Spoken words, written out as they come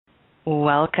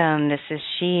Welcome. This is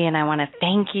She, and I want to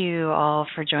thank you all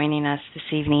for joining us this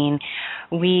evening.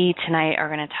 We tonight are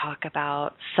going to talk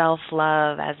about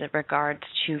self-love as it regards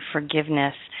to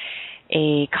forgiveness,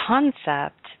 a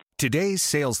concept. Today's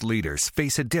sales leaders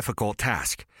face a difficult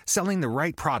task, selling the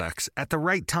right products at the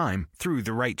right time through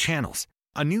the right channels.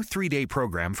 A new 3-day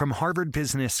program from Harvard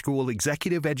Business School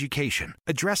Executive Education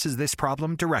addresses this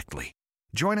problem directly.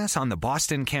 Join us on the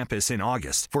Boston campus in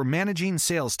August for Managing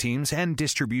Sales Teams and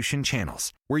Distribution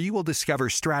Channels, where you will discover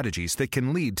strategies that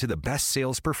can lead to the best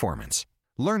sales performance.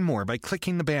 Learn more by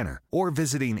clicking the banner or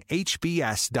visiting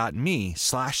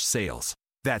hbs.me/sales.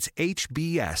 That's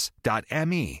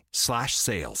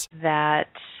hbs.me/sales. That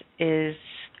is,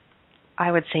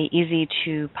 I would say, easy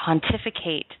to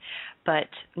pontificate, but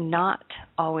not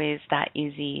always that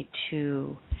easy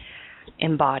to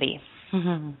embody.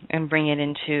 And bring it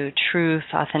into truth,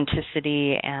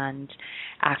 authenticity, and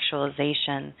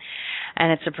actualization.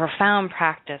 And it's a profound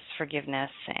practice, forgiveness,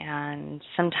 and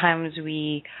sometimes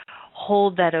we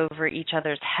hold that over each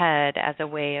other's head as a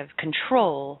way of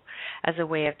control, as a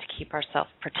way of to keep ourselves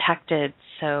protected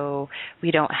so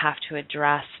we don't have to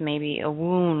address maybe a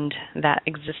wound that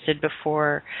existed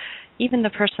before even the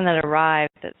person that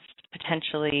arrived that's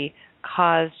potentially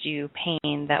caused you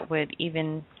pain that would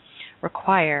even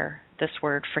require this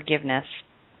word forgiveness.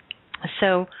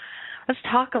 So let's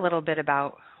talk a little bit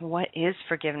about what is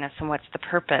forgiveness and what's the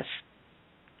purpose.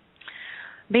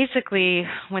 Basically,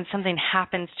 when something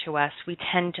happens to us, we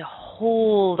tend to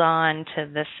hold on to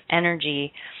this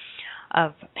energy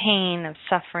of pain, of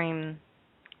suffering.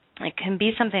 It can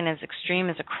be something as extreme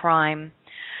as a crime,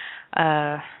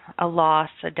 a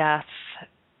loss, a death,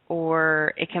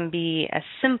 or it can be as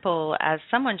simple as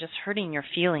someone just hurting your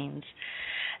feelings,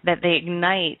 that they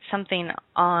ignite something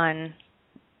on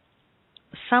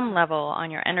some level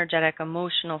on your energetic,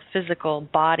 emotional, physical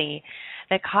body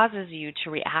that causes you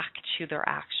to react to their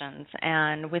actions.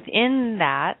 And within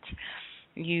that,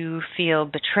 you feel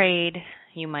betrayed.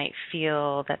 You might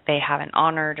feel that they haven't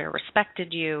honored or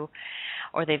respected you,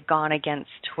 or they've gone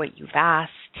against what you've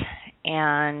asked.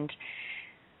 And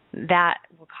that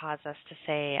will cause us to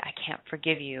say, I can't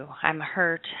forgive you. I'm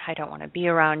hurt. I don't want to be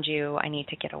around you. I need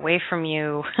to get away from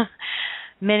you.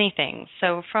 Many things.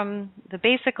 So from the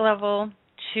basic level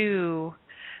to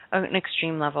an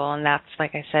extreme level, and that's,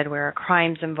 like I said, where a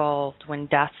crime's involved, when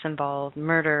death's involved,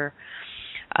 murder,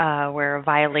 where a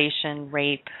violation,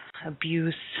 rape,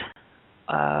 abuse,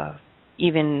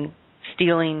 even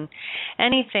stealing,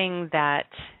 anything that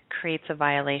creates a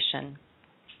violation.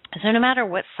 So no matter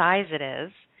what size it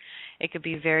is, it could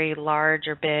be very large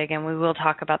or big, and we will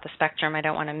talk about the spectrum. I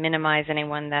don't want to minimize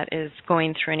anyone that is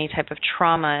going through any type of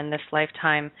trauma in this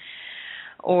lifetime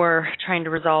or trying to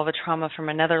resolve a trauma from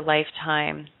another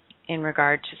lifetime in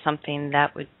regard to something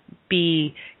that would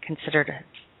be considered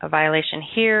a violation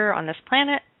here on this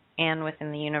planet and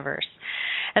within the universe.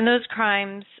 And those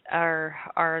crimes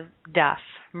are death,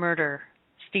 murder,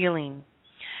 stealing,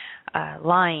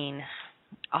 lying.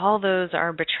 All those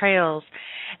are betrayals,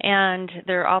 and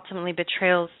they're ultimately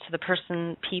betrayals to the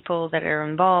people that are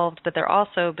involved, but they're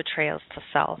also betrayals to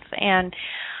self. And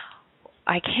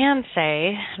I can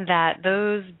say that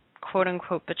those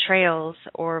quote-unquote betrayals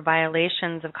or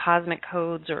violations of cosmic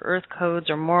codes or earth codes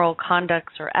or moral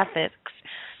conducts or ethics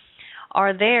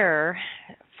are there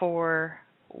for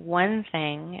one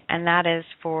thing, and that is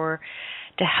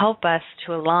to help us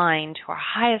to align to our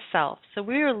highest self. So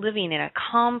we are living in a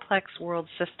complex world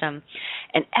system,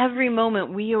 and every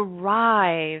moment we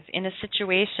arrive in a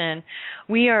situation,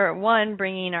 we are,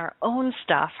 bringing our own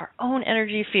stuff, our own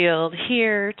energy field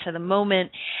here to the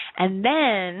moment, and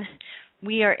then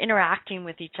we are interacting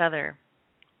with each other.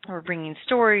 We're bringing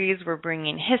stories, we're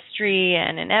bringing history,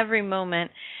 and in every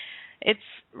moment, it's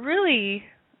really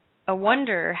a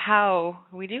wonder how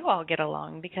we do all get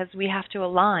along, because we have to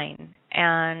align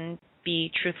and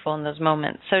be truthful in those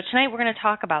moments. So tonight we're going to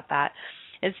talk about that.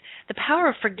 Is the power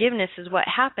of forgiveness is what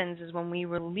happens is when we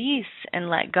release and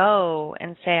let go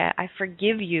and say, I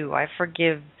forgive you, I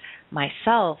forgive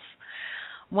myself.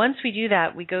 Once we do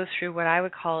that, we go through what I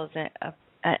would call as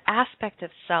an aspect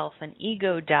of self, an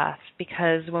ego death,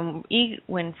 because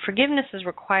when forgiveness is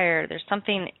required, there's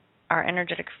something our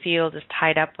energetic field is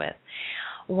tied up with.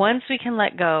 Once we can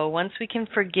let go, once we can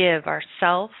forgive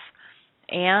ourselves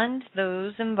and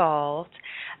those involved,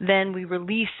 then we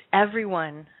release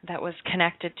everyone that was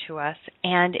connected to us.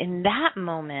 And in that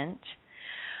moment,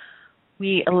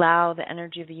 we allow the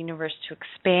energy of the universe to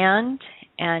expand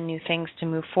and new things to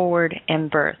move forward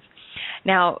and birth.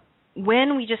 Now,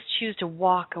 when we just choose to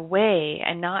walk away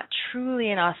and not truly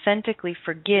and authentically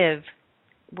forgive,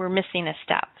 we're missing a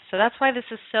step. So that's why this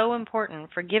is so important.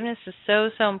 Forgiveness is so,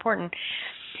 so important.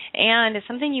 And it's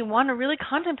something you want to really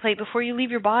contemplate before you leave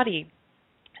your body.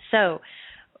 So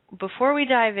before we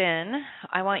dive in,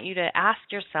 I want you to ask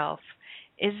yourself,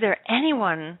 is there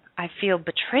anyone I feel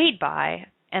betrayed by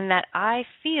and that I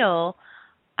feel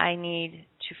I need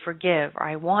to forgive or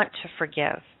I want to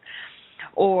forgive?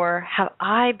 Or have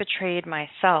I betrayed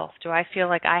myself? Do I feel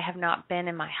like I have not been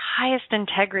in my highest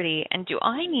integrity, and do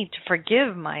I need to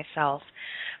forgive myself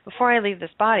before I leave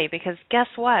this body? Because guess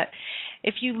what?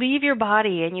 If you leave your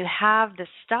body and you have this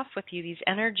stuff with you, these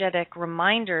energetic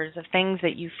reminders of things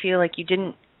that you feel like you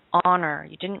didn't honor,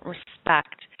 you didn't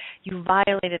respect, you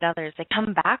violated others, they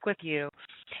come back with you.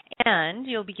 And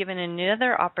you'll be given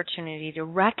another opportunity to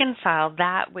reconcile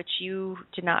that which you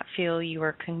did not feel you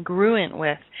were congruent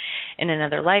with in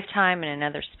another lifetime, in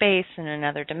another space, in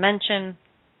another dimension.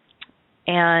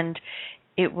 And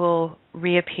it will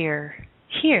reappear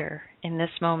here in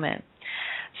this moment.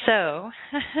 So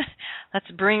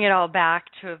let's bring it all back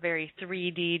to a very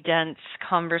 3D dense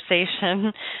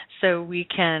conversation so we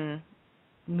can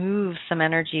move some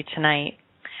energy tonight.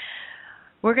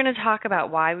 We're going to talk about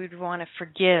why we'd want to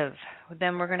forgive.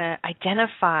 Then we're going to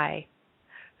identify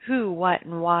who, what,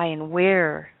 and why, and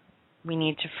where we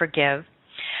need to forgive.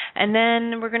 And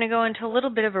then we're going to go into a little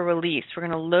bit of a release. We're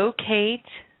going to locate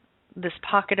this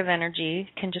pocket of energy.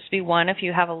 It can just be one if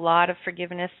you have a lot of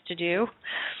forgiveness to do.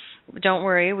 Don't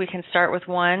worry, we can start with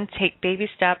one, take baby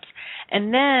steps,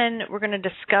 and then we're going to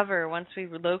discover, once we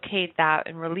locate that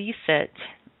and release it,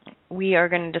 we are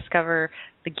going to discover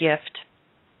the gift.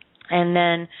 And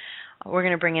then we're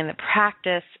going to bring in the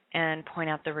practice and point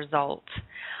out the result.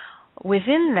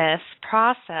 Within this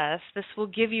process, this will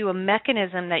give you a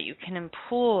mechanism that you can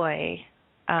employ.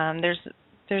 There's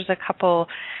a couple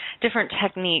different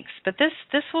techniques, but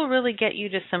this will really get you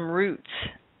to some roots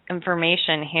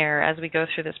information here as we go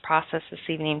through this process this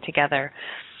evening together.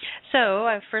 So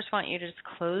I first want you to just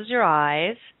close your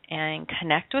eyes and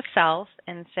connect with self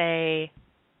and say,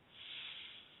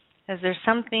 is there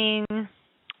something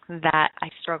that I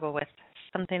struggle with,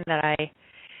 something that I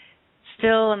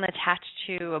still am attached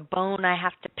to, a bone I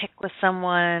have to pick with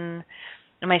someone?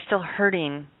 Am I still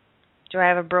hurting? Do I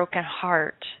have a broken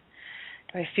heart?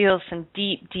 Do I feel some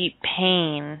deep, deep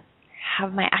pain?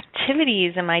 Have my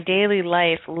activities in my daily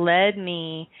life led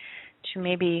me to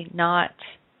maybe not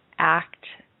act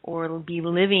or be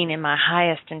living in my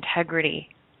highest integrity?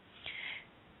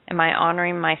 Am I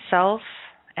honoring myself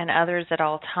and others at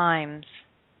all times?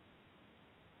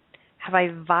 Have I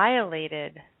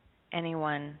violated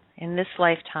anyone in this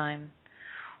lifetime,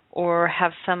 or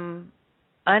have some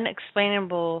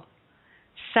unexplainable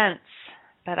sense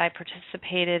that I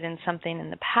participated in something in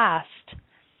the past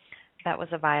that was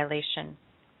a violation?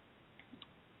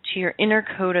 To your inner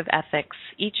code of ethics,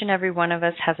 each and every one of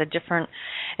us has a different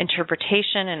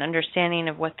interpretation and understanding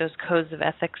of what those codes of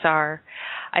ethics are.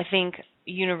 I think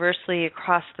universally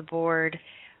across the board,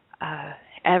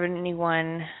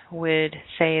 anyone would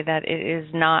say that it is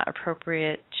not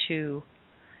appropriate to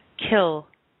kill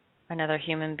another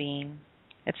human being.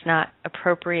 It's not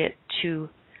appropriate to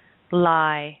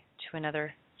lie to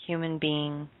another human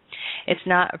being. It's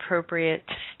not appropriate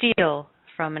to steal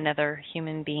from another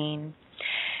human being.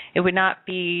 It would not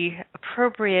be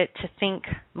appropriate to think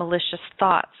malicious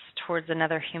thoughts towards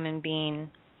another human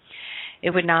being.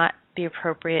 It would not be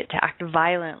appropriate to act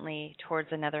violently towards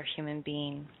another human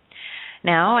being.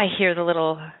 Now I hear the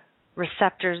little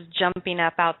receptors jumping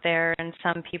up out there, and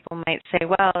some people might say,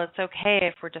 well, it's okay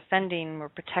if we're defending, we're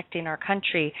protecting our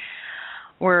country,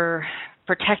 we're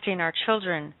protecting our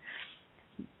children.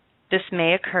 This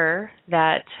may occur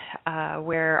that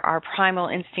where our primal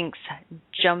instincts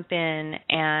jump in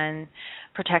and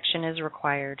protection is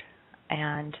required.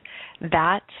 And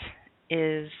that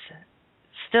is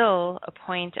still a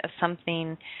point of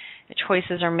something,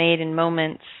 choices are made in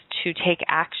moments to take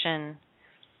action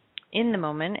in the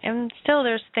moment, and still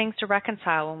there's things to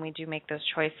reconcile when we do make those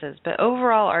choices. But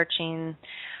overall arching,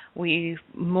 we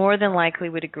more than likely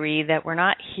would agree that we're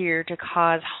not here to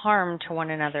cause harm to one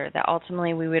another, that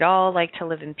ultimately we would all like to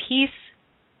live in peace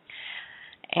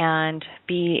and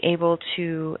be able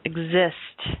to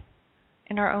exist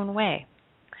in our own way.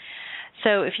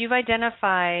 So if you've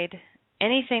identified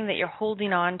anything that you're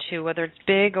holding on to, whether it's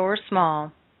big or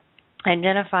small,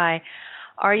 identify,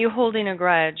 are you holding a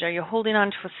grudge? Are you holding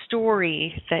on to a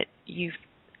story that you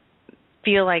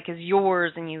feel like is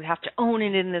yours and you have to own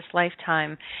it in this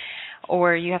lifetime,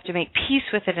 or you have to make peace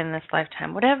with it in this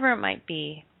lifetime? Whatever it might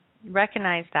be,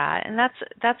 recognize that. And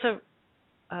that's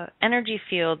a energy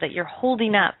field that you're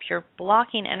holding up. You're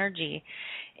blocking energy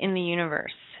in the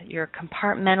universe. You're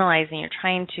compartmentalizing. You're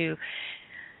trying to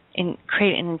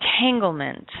create an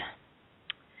entanglement.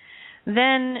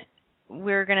 Then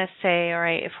we're going to say, all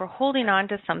right, if we're holding on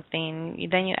to something,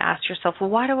 then you ask yourself, well,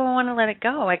 why do I want to let it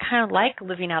go? I kind of like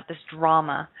living out this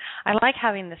drama. I like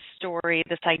having this story,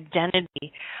 this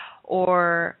identity,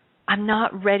 or I'm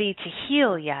not ready to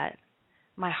heal yet.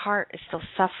 My heart is still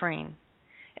suffering.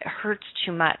 It hurts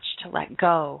too much to let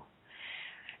go.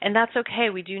 And that's okay.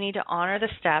 We do need to honor the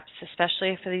steps, especially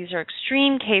if these are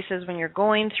extreme cases when you're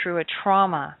going through a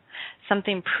trauma,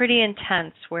 something pretty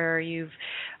intense where you've,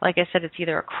 like I said, it's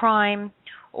either a crime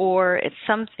or it's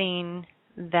something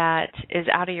that is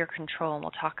out of your control, and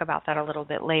we'll talk about that a little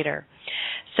bit later.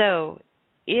 So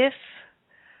if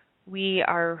we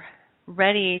are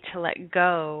ready to let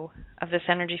go of this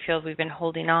energy field we've been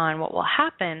holding on, what will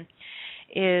happen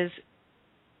is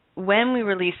when we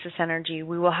release this energy,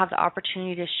 we will have the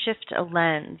opportunity to shift a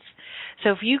lens.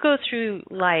 So if you go through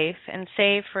life and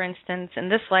say, for instance, in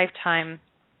this lifetime,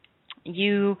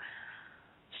 you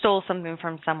stole something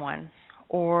from someone,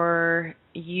 or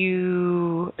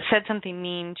you said something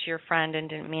mean to your friend and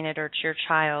didn't mean it, or to your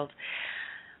child,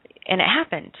 and it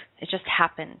happened. It just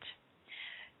happened.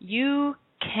 You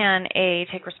can, A,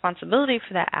 take responsibility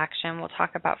for that action. We'll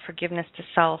talk about forgiveness to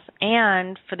self,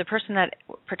 and for the person that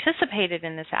participated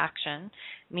in this action,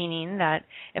 meaning that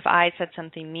if I said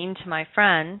something mean to my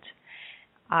friend,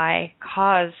 I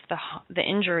caused the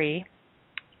injury,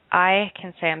 I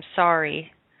can say, I'm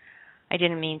sorry, I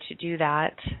didn't mean to do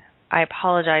that. I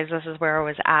apologize, this is where I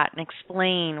was at, and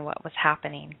explain what was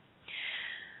happening.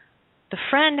 The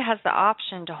friend has the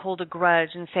option to hold a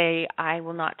grudge and say, I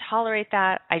will not tolerate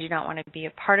that, I do not want to be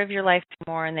a part of your life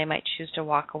anymore, and they might choose to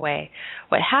walk away.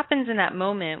 What happens in that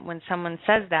moment when someone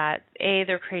says that, A,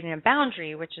 they're creating a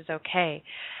boundary, which is okay,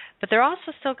 but they're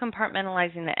also still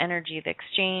compartmentalizing the energy, the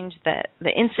exchange, the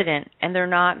incident, and they're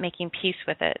not making peace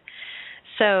with it.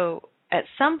 So at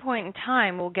some point in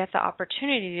time, we'll get the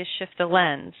opportunity to shift the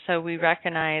lens. So we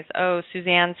recognize, oh,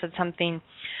 Suzanne said something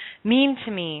mean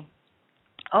to me.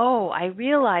 Oh, I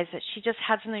realized that she just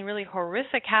had something really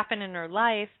horrific happen in her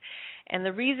life, and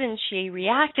the reason she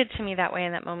reacted to me that way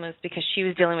in that moment is because she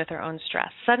was dealing with her own stress.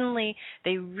 Suddenly,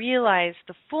 they realized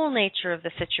the full nature of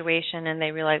the situation, and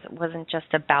they realized it wasn't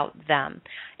just about them.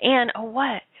 And, oh,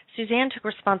 what? Suzanne took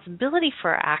responsibility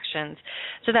for her actions.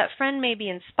 So that friend may be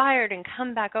inspired and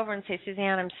come back over and say,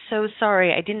 Suzanne, I'm so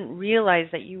sorry. I didn't realize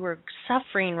that you were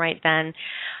suffering right then,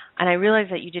 and I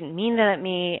realized that you didn't mean that at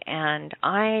me, and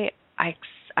I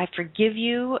forgive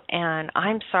you, and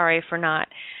I'm sorry for not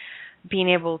being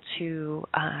able to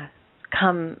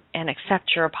come and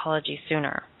accept your apology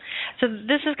sooner. So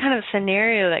this is kind of a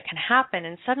scenario that can happen,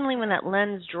 and suddenly when that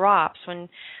lens drops, when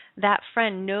that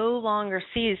friend no longer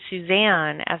sees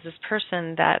Suzanne as this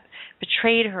person that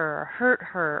betrayed her or hurt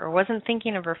her or wasn't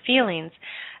thinking of her feelings,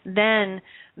 then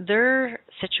their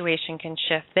situation can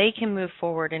shift. They can move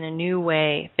forward in a new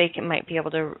way. They might be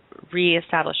able to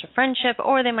reestablish a friendship,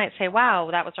 or they might say, wow,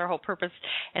 that was our whole purpose,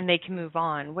 and they can move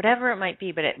on. Whatever it might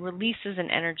be, but it releases an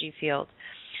energy field.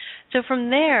 So from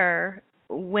there,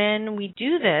 when we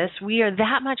do this, we are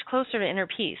that much closer to inner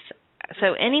peace.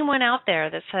 So anyone out there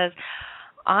that says,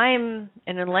 I'm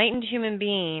an enlightened human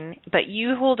being, but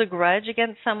you hold a grudge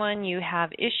against someone, you have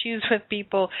issues with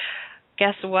people,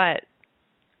 guess what?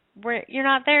 You're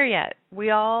not there yet.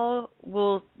 We all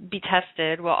will be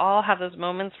tested. We'll all have those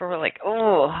moments where we're like,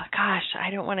 oh, gosh, I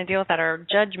don't want to deal with that. Our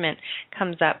judgment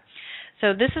comes up.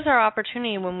 So this is our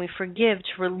opportunity when we forgive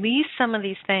to release some of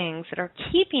these things that are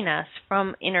keeping us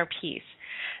from inner peace.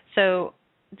 So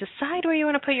decide where you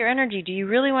want to put your energy. Do you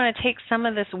really want to take some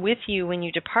of this with you when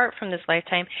you depart from this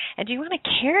lifetime? And do you want to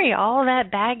carry all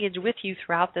that baggage with you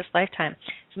throughout this lifetime?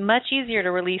 It's much easier to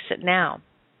release it now.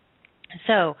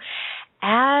 So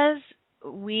as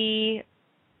we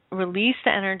release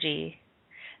the energy,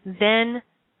 then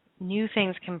new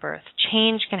things can birth.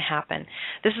 Change can happen.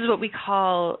 This is what we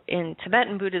call in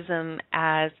Tibetan Buddhism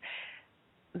as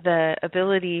the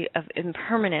ability of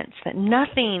impermanence, that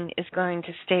nothing is going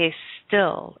to stay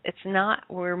still. It's not,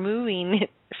 we're moving,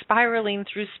 spiraling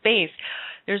through space.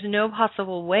 There's no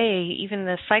possible way, even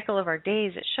the cycle of our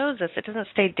days, it shows us it doesn't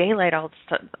stay daylight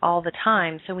all the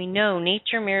time. So we know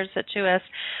nature mirrors it to us,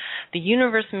 the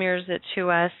universe mirrors it to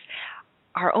us,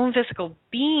 our own physical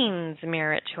beings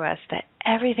mirror it to us, that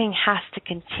everything has to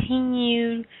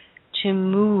continue to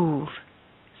move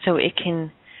so it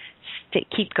can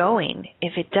keep going.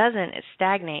 If it doesn't, it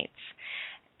stagnates.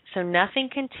 So nothing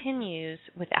continues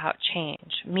without change,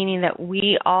 meaning that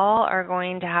we all are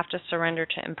going to have to surrender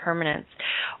to impermanence.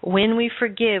 When we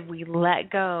forgive, we let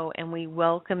go and we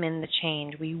welcome in the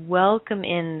change. We welcome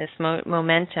in this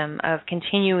momentum of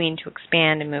continuing to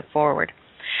expand and move forward.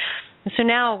 So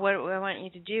now what I want you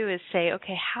to do is say,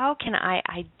 okay, how can I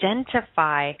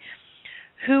identify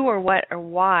who or what or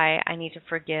why I need to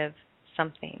forgive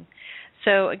something?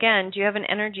 So again, do you have an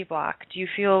energy block? Do you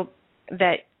feel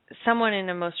that someone in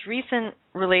a most recent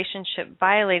relationship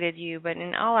violated you, but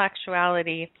in all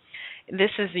actuality,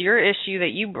 this is your issue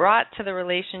that you brought to the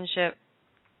relationship,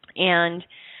 and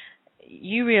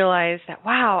you realize that,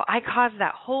 wow, I caused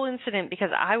that whole incident because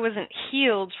I wasn't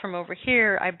healed from over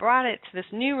here. I brought it to this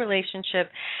new relationship,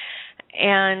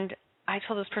 and I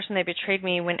told this person they betrayed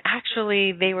me when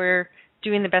actually they were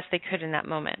doing the best they could in that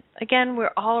moment. Again,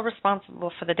 we're all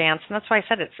responsible for the dance, and that's why I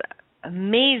said it's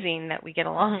amazing that we get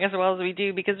along as well as we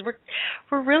do, because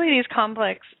we're really these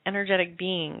complex, energetic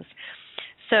beings.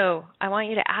 So I want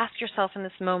you to ask yourself in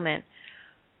this moment,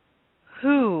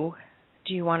 who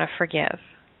do you want to forgive?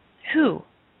 Who?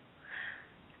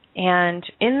 And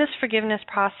in this forgiveness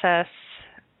process,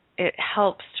 it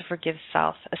helps to forgive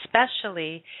self,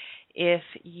 especially if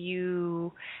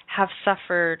you have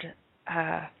suffered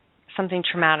something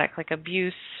traumatic like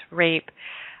abuse, rape,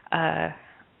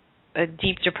 a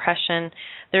deep depression.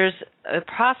 There's a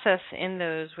process in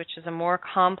those which is a more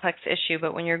complex issue,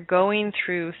 but when you're going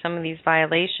through some of these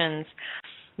violations,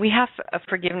 we have a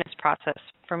forgiveness process.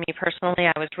 For me personally,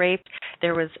 I was raped.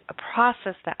 There was a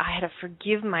process that I had to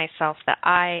forgive myself, that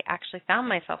I actually found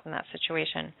myself in that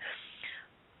situation.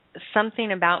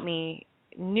 Something about me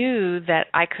knew that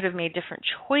I could have made different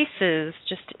choices,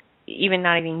 just even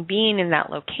not even being in that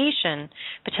location,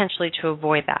 potentially to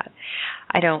avoid that.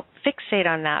 I don't fixate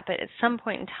on that, but at some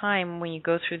point in time when you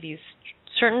go through these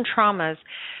certain traumas,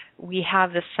 we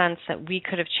have this sense that we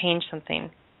could have changed something.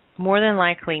 More than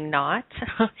likely not,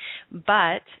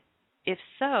 but if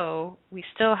so, we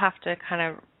still have to kind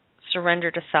of surrender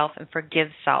to self and forgive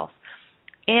self.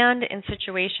 And in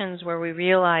situations where we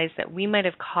realize that we might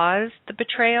have caused the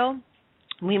betrayal,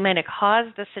 we might have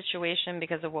caused the situation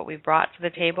because of what we brought to the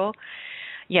table,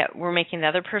 yet we're making the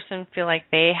other person feel like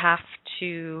they have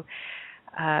to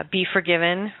be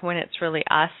forgiven when it's really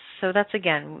us. So that's,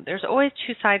 again, there's always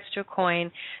two sides to a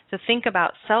coin. So think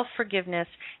about self-forgiveness,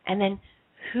 and then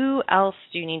who else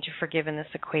do you need to forgive in this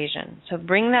equation? So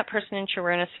bring that person into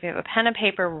awareness. If you have a pen and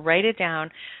paper, write it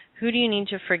down. Who do you need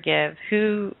to forgive?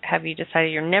 Who have you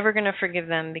decided you're never going to forgive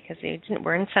them because they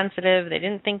were insensitive, they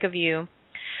didn't think of you?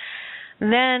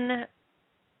 Then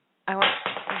I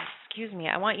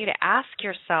want you to ask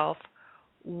yourself,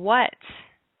 what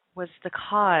was the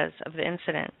cause of the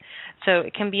incident? So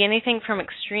it can be anything from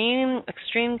extreme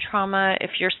trauma.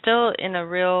 If you're still in a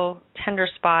real tender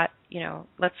spot,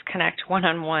 let's connect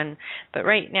one-on-one. But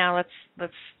right now,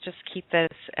 let's just keep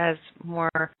this as more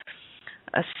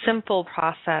a simple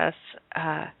process.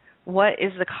 What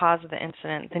is the cause of the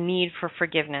incident? The need for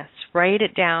forgiveness. Write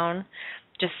it down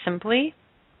just simply.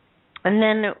 And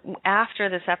then after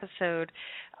this episode,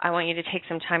 I want you to take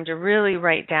some time to really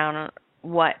write down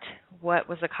what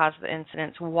was the cause of the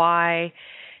incident, why,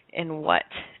 and what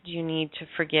do you need to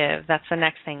forgive. That's the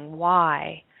next thing,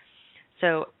 why.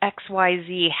 So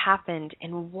XYZ happened,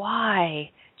 and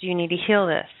why do you need to heal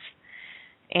this?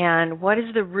 And what is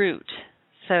the root?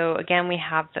 So again, we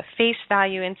have the face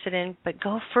value incident, but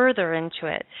go further into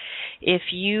it. If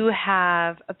you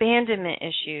have abandonment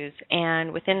issues,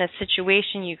 and within a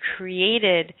situation you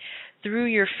created through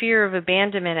your fear of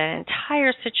abandonment an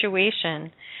entire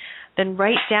situation, then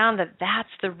write down that that's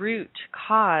the root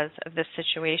cause of this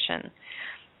situation.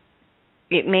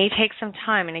 It may take some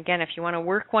time, and again, if you want to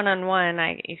work one-on-one,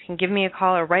 you can give me a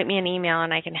call or write me an email,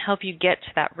 and I can help you get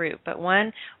to that root. But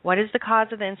one, what is the cause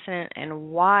of the incident,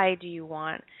 and why do you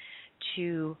want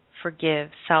to forgive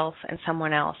self and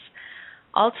someone else?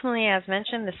 Ultimately, as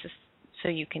mentioned, this is so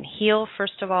you can heal,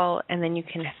 first of all, and then you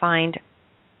can find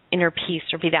inner peace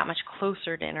or be that much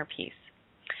closer to inner peace.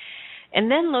 And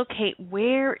then locate,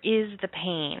 where is the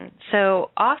pain?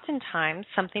 So oftentimes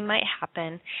something might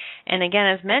happen, and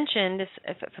again, as mentioned,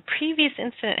 if a previous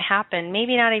incident happened,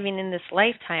 maybe not even in this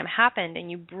lifetime happened,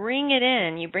 and you bring it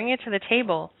in, you bring it to the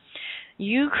table,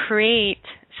 you create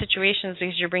situations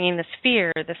because you're bringing this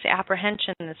fear, this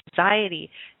apprehension, this anxiety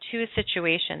to a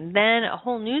situation. Then a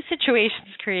whole new situation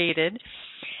is created,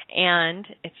 and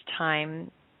it's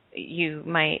time, you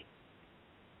might,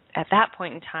 at that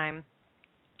point in time,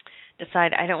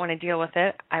 decide, I don't want to deal with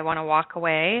it. I want to walk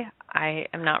away. I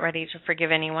am not ready to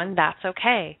forgive anyone. That's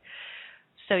okay.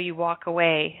 So you walk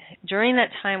away. During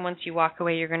that time, once you walk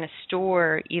away, you're going to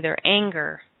store either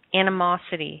anger,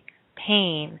 animosity,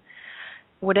 pain,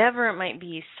 whatever it might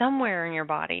be, somewhere in your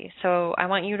body. So I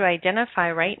want you to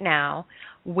identify right now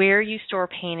where you store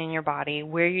pain in your body,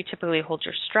 where you typically hold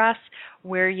your stress,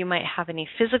 where you might have any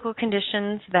physical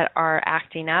conditions that are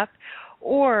acting up,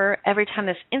 Or every time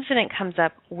this incident comes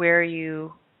up, where are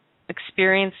you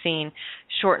experiencing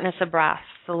shortness of breath?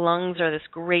 The lungs are this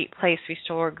great place we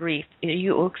store grief. Are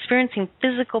you experiencing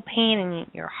physical pain in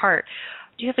your heart?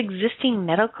 Do you have existing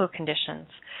medical conditions?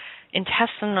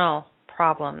 Intestinal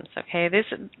problems, okay? This,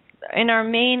 in our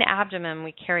main abdomen,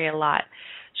 we carry a lot.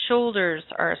 Shoulders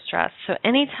are a stress. So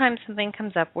anytime something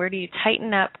comes up, where do you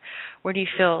tighten up? Where do you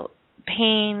feel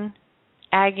pain,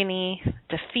 agony,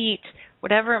 defeat,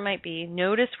 whatever it might be?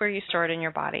 Notice where you store it in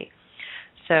your body.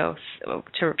 So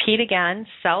to repeat again,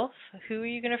 self, who are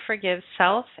you going to forgive?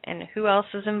 Self, and who else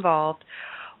is involved?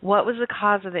 What was the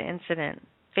cause of the incident?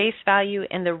 Face value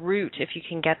and the root, if you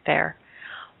can get there.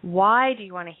 Why do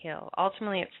you want to heal?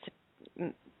 Ultimately,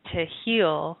 it's to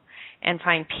heal and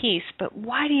find peace, but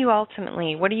why do you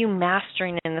ultimately, what are you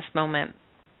mastering in this moment?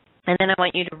 And then I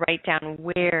want you to write down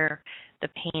where the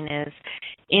pain is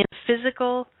in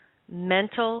physical,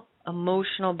 mental,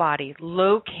 emotional body.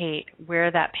 Locate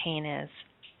where that pain is.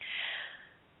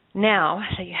 Now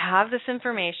that you have this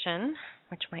information,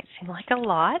 which might seem like a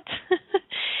lot,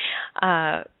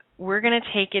 we're going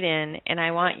to take it in, and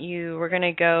we're going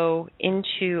to go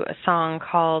into a song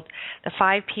called The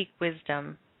Five Peak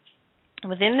Wisdom.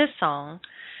 Within this song,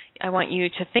 I want you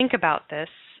to think about this,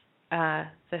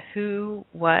 the who,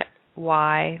 what,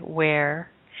 why,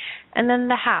 where, and then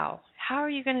the how. How are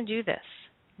you going to do this?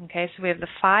 Okay, so we have the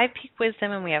 5 peak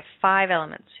wisdom, and we have 5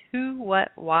 elements: who, what,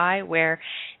 why, where,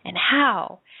 and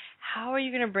how. How are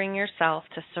you going to bring yourself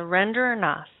to surrender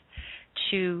enough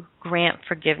to grant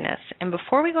forgiveness? And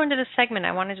before we go into the segment,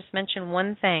 I want to just mention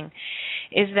one thing,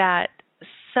 is that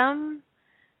some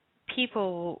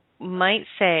people might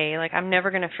say, like, I'm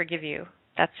never going to forgive you.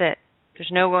 That's it.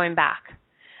 There's no going back.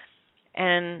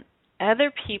 And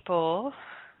other people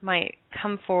might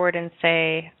come forward and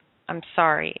say, I'm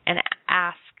sorry, and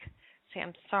say,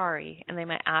 I'm sorry, and they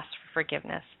might ask for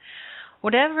forgiveness.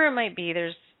 Whatever it might be,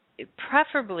 there's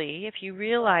preferably, if you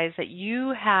realize that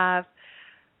you have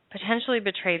potentially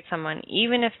betrayed someone,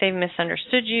 even if they've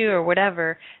misunderstood you or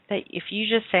whatever, that if you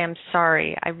just say, I'm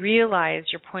sorry, I realize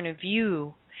your point of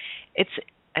view, it's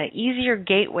an easier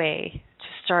gateway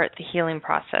to start the healing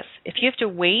process. If you have to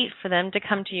wait for them to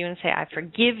come to you and say, I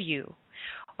forgive you,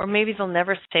 or maybe they'll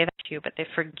never say that to you, but they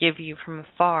forgive you from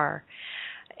afar,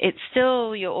 it's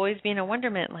still, you'll always be in a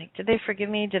wonderment, like, did they forgive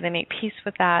me? Did they make peace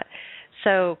with that?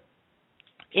 So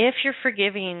if you're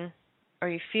forgiving, or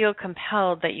you feel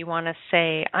compelled that you want to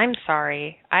say, I'm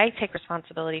sorry, I take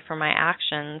responsibility for my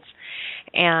actions,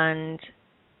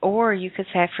 or you could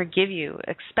say, I forgive you,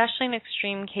 especially in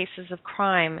extreme cases of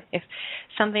crime. If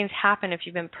something's happened, if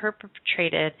you've been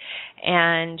perpetrated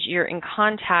and you're in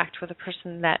contact with a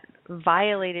person that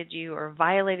violated you or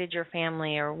violated your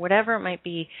family or whatever it might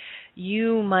be,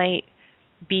 you might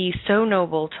be so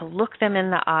noble to look them in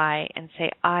the eye and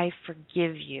say, I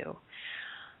forgive you.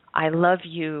 I love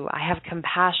you. I have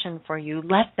compassion for you.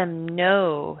 Let them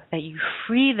know that you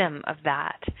free them of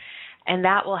that. And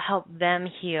that will help them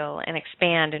heal and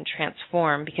expand and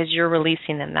transform because you're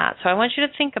releasing them that. So I want you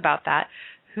to think about that.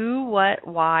 Who, what,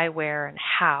 why, where, and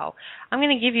how. I'm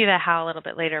going to give you the how a little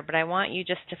bit later, but I want you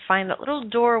just to find that little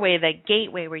doorway, that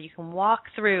gateway where you can walk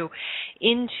through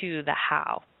into the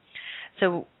how.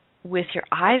 So with your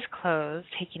eyes closed,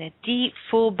 taking a deep,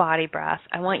 full body breath,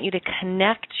 I want you to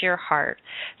connect to your heart.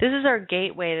 This is our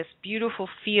gateway, this beautiful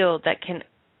field that can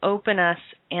open us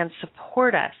and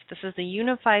support us. This is the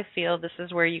unified field. This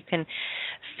is where you can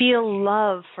feel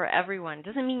love for everyone.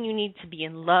 Doesn't mean you need to be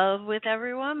in love with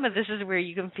everyone, but this is where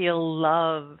you can feel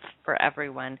love for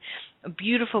everyone. A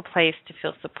beautiful place to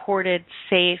feel supported,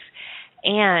 safe,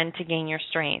 and to gain your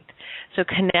strength. So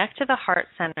connect to the heart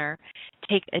center.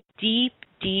 Take a deep,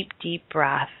 deep, deep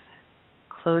breath.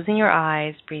 Closing your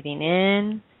eyes, breathing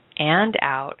in and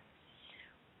out.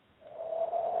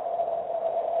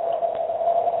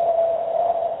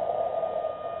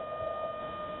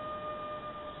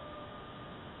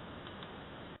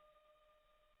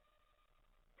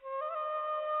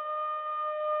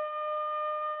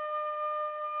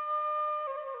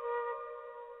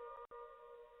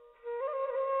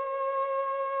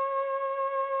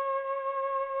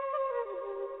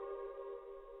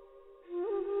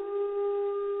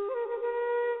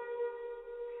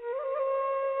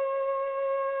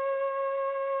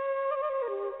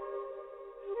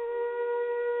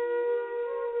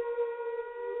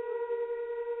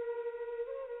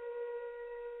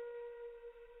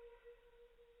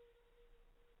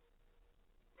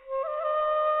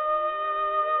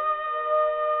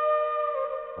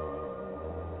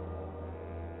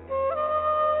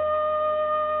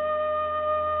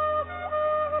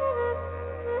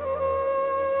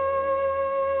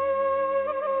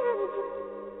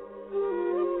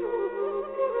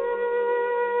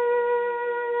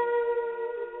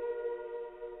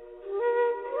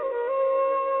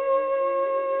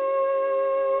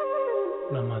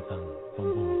 当本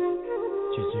部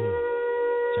就只有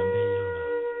江边样了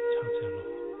长车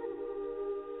路。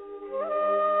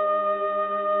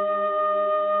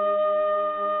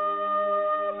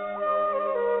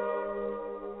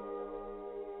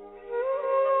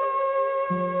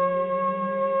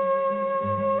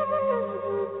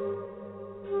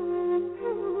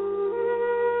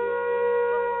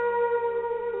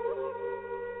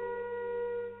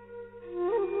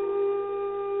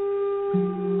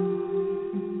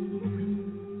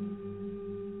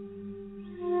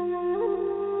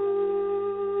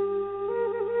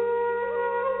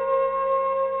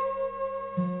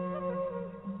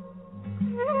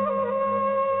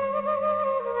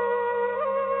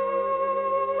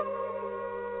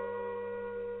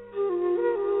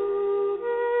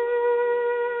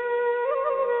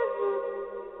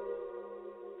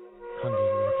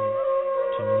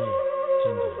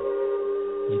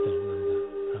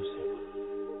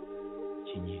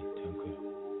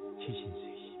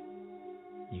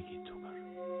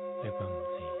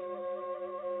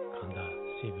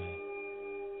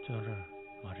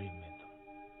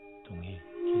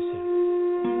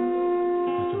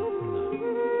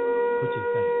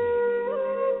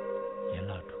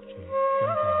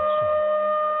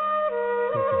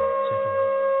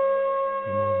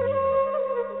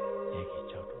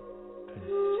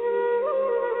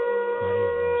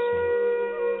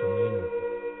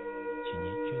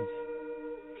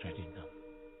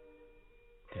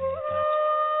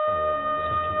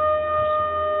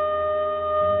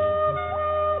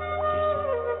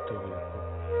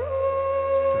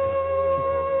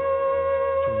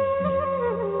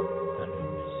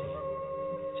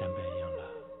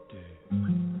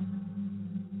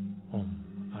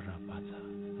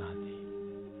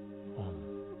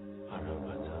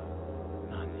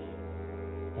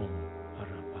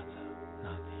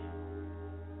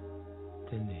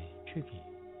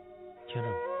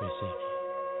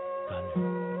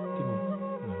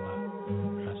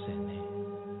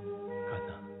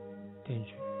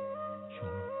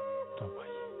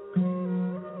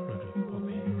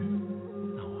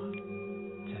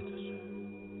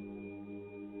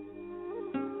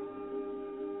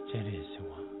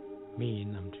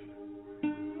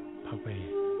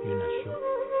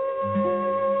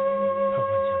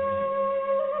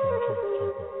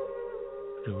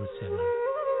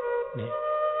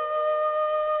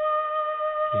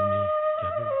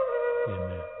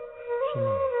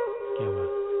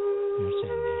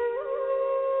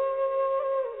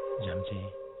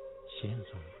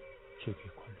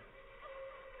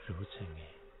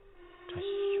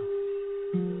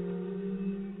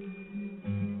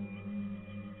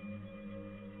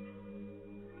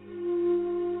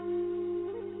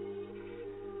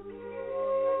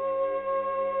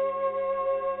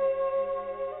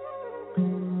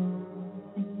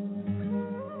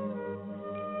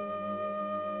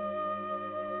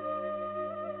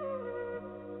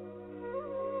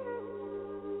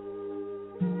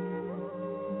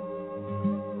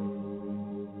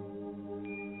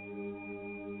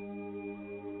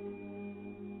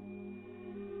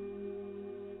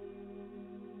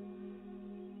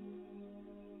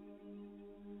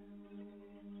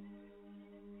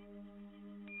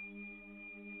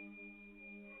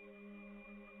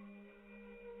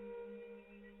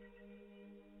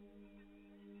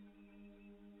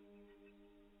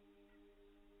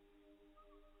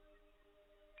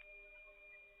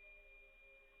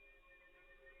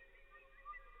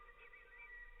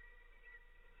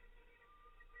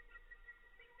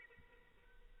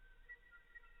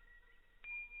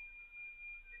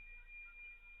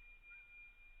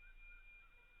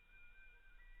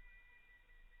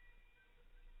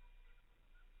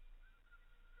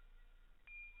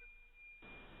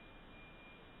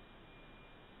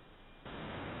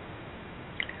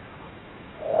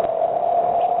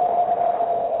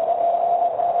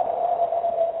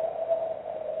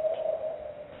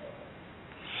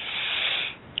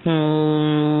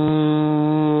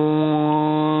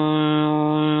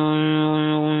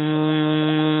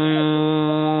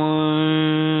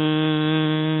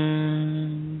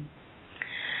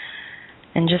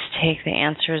And just take the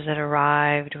answers that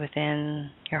arrived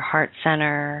within your heart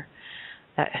center,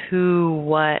 that who,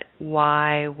 what,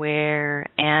 why, where,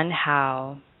 and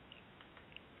how.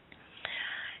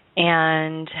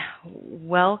 And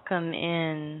welcome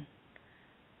in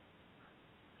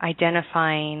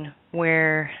identifying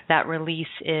where that release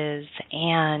is.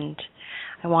 And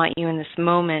I want you in this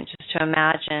moment just to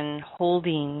imagine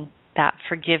holding that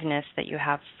forgiveness that you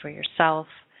have for yourself,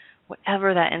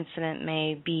 whatever that incident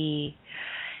may be,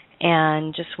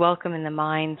 and just welcome in the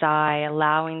mind's eye,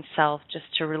 allowing self just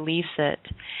to release it.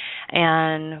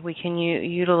 And we can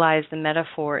utilize the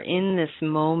metaphor in this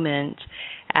moment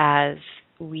as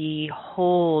we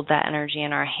hold that energy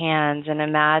in our hands and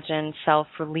imagine self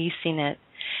releasing it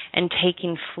and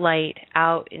taking flight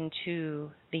out into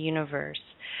the universe.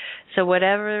 So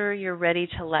whatever you're ready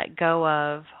to let go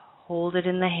of, hold it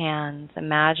in the hands.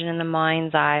 Imagine in the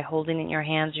mind's eye, holding it in your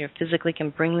hands. You physically can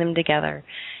bring them together.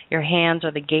 Your hands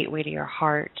are the gateway to your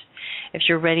heart. If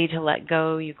you're ready to let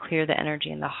go, you clear the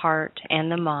energy in the heart and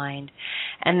the mind,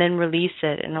 and then release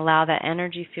it and allow that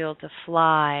energy field to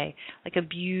fly like a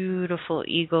beautiful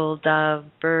eagle, dove,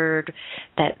 bird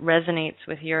that resonates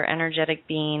with your energetic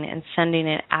being and sending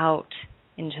it out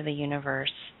into the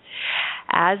universe.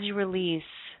 As you release,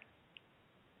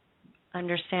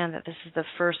 understand that this is the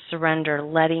first surrender,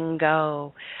 letting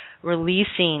go,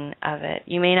 releasing of it.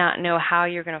 You may not know how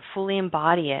you're going to fully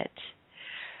embody it.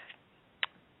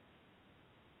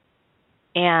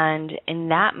 And in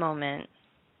that moment,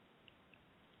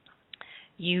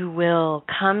 you will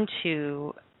come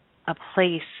to a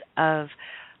place of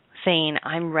saying,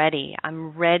 I'm ready.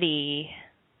 I'm ready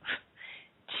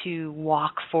to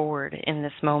walk forward in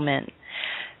this moment.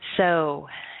 So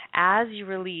as you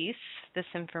release this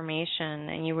information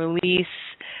and you release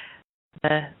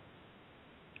the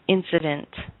incident,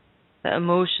 the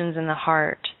emotions in the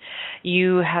heart,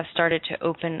 you have started to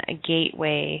open a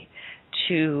gateway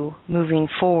to moving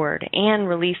forward and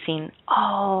releasing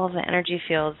all the energy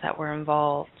fields that were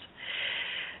involved.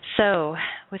 So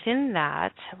within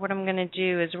that, what I'm going to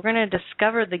do is we're going to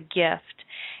discover the gift.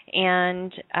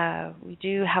 And we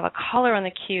do have a caller on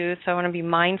the queue, so I want to be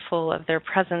mindful of their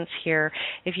presence here.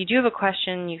 If you do have a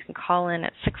question, you can call in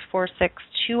at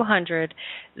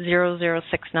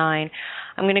 646-200-0069.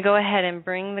 I'm going to go ahead and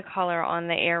bring the caller on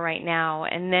the air right now,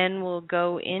 and then we'll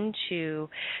go into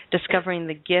discovering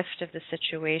the gift of the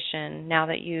situation now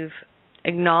that you've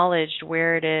acknowledged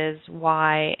where it is,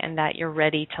 why, and that you're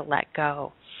ready to let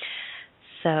go.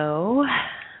 So,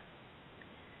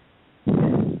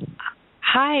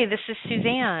 hi, this is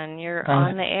Suzanne. You're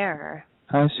on the air.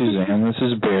 Hi, Suzanne. This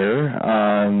is Bear.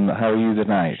 How are you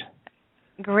tonight?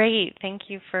 Great. Thank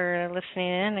you for listening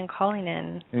in and calling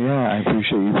in. Yeah, I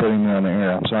appreciate you putting me on the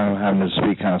air. I'm sorry I'm having to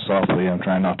speak kind of softly. I'm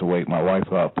trying not to wake my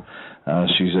wife up.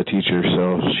 She's a teacher,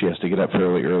 so she has to get up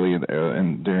fairly early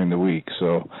during the week.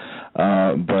 So,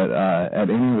 but at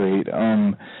any rate,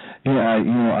 I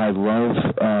love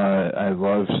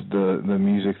the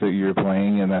music that you're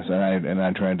playing, and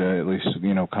I tried to at least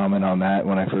comment on that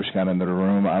when I first got into the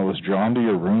room. I was drawn to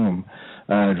your room,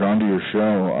 drawn to your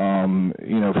show,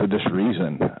 for this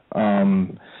reason,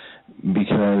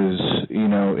 because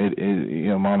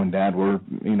Mom and Dad were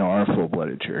are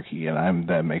full-blooded Cherokee, and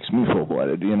that makes me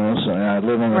full-blooded, So I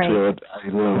live on the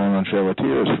Trail of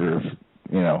Tears for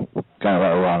kind of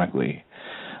ironically.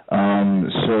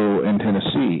 So in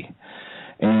Tennessee,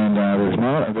 and there's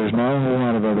not a whole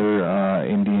lot of other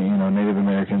Indian, Native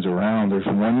Americans around. There's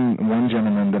one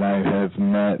gentleman that I have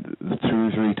met 2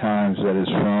 or 3 times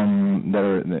him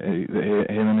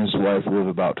and his wife live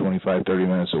about 25, 30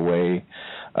 minutes away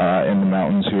in the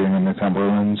mountains here in the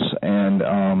Cumberlands, and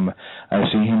I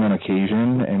see him on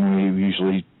occasion, and we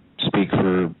usually speak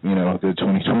for, a good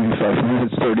 20, 25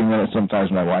 minutes, 30 minutes.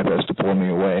 Sometimes my wife has to pull me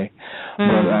away.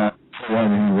 But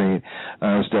at any rate,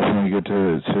 it's definitely good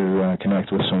to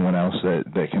connect with someone else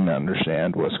that can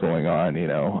understand what's going on,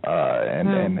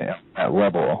 and at that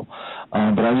level.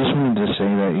 But I just wanted to say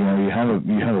that, you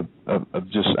have a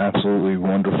just absolutely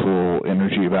wonderful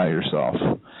energy about yourself.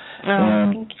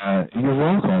 And you're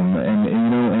welcome,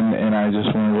 and I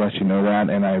just want to let you know that,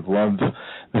 and I love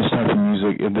this type of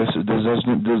music. This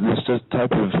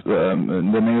type of the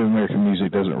Native American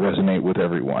music doesn't resonate with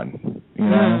everyone,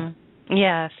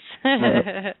 Yes.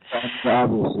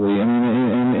 Obviously,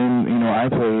 and I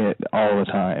play it all the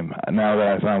time. Now that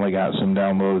I finally got some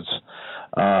downloads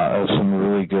of some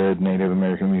really good Native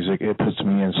American music, it puts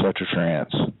me in such a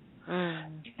trance.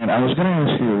 And I was going to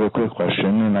ask you a real quick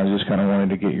question, and I just kind of wanted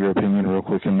to get your opinion real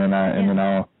quick, and then I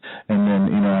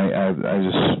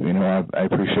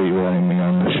appreciate you letting me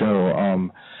on the show.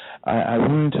 I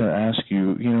wanted to ask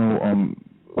you,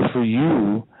 for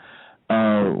you,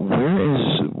 where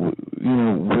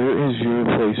is your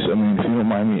place? I mean, if you don't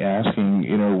mind me asking,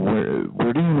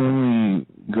 where do you normally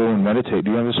go and meditate?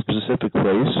 Do you have a specific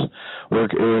place, or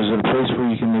is it a place where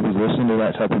you can maybe listen to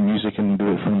that type of music and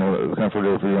do it from the comfort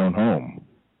of your own home?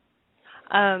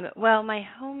 Well, my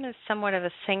home is somewhat of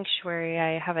a sanctuary.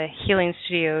 I have a healing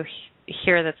studio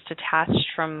here that's detached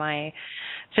from my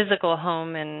physical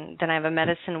home, and then I have a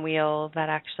medicine wheel that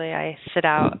actually I sit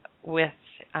out with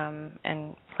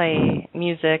and play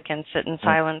music and sit in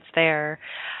silence there.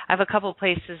 I have a couple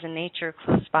places in nature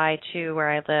close by too where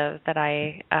I live that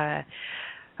I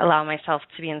allow myself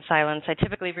to be in silence. I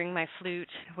typically bring my flute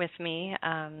with me,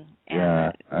 and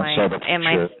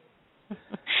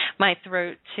my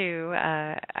throat too.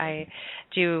 I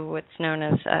do what's known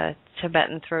as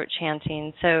Tibetan throat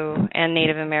chanting, and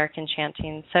Native American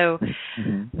chanting. So,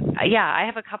 I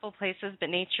have a couple places, but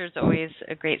nature's always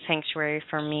a great sanctuary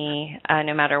for me.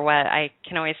 No matter what, I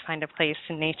can always find a place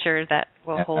in nature that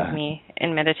will hold me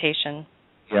in meditation.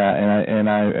 Yeah,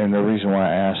 and the reason why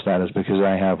I asked that is because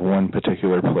I have one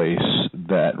particular place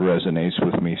that resonates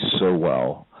with me so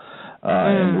well,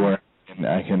 and where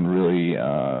I can really,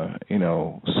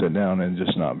 sit down and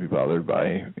just not be bothered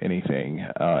by anything,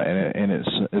 and it's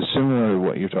similar to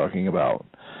what you're talking about,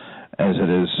 as it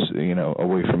is,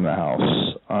 away from the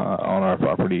house, on our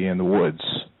property in the woods,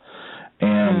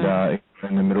 and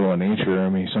in the middle of nature. I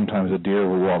mean, sometimes a deer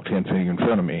will walk 10 feet in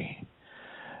front of me.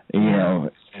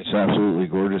 It's absolutely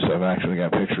gorgeous. I've actually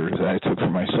got pictures that I took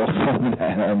from my cell phone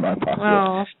in my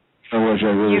pocket. Which I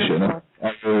really shouldn't have.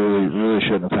 I really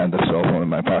shouldn't have had the cell phone in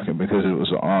my pocket because it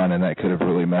was on, and that could have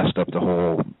really messed up the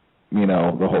whole,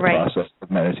 process of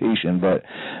meditation. But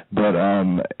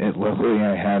luckily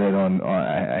I had it on.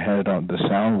 I had it on the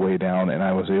sound way down, and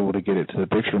I was able to get it to the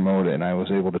picture mode, and I was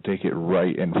able to take it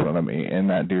right in front of me, and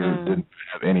that deer didn't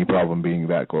have any problem being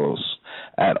that close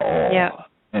at all. Yeah.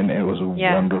 And it was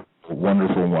wonderful.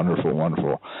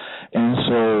 And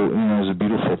so, it was a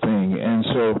beautiful thing. And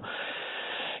so,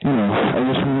 I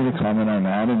just wanted to comment on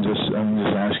that and just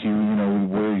ask you,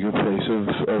 where your place of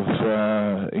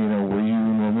where you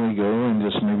normally go, and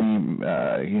just maybe,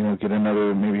 get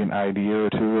maybe an idea or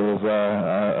two of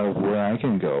where I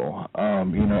can go.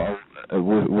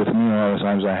 With me, a lot of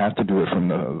times I have to do it from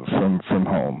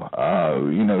home.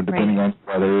 Depending on the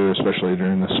weather, especially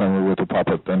during the summer with the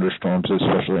pop-up thunderstorms,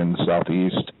 especially in the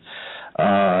southeast.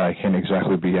 I can't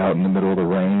exactly be out in the middle of the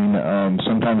rain.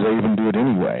 Sometimes I even do it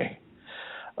anyway.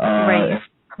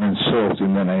 I'm soaked,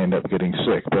 and then I end up getting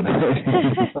sick. But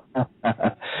anyway,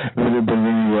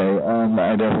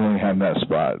 I definitely have that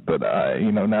spot. But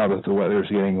now that the weather's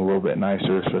getting a little bit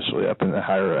nicer, especially up in the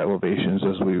higher elevations,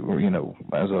 as we,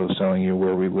 as I was telling you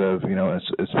where we live,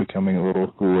 it's becoming a little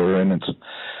cooler, and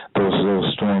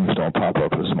those storms don't pop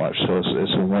up as much. So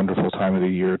it's a wonderful time of the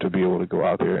year to be able to go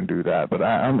out there and do that. But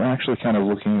I'm actually kind of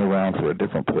looking around for a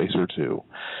different place or two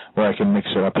where I can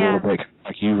mix it up a little bit,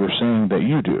 like you were saying that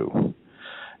you do.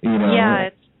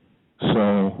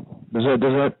 So does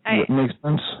that make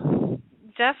sense?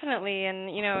 Definitely, and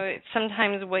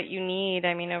sometimes what you need.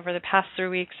 I mean, over the past 3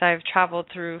 weeks, I've traveled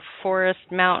through forest,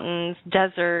 mountains,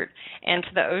 desert, and to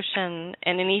the ocean,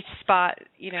 and in each spot,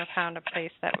 found a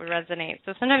place that would resonate.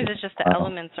 So sometimes it's just the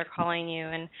elements are calling you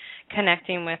and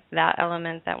connecting with that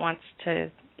element that wants to,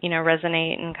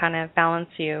 resonate and kind of balance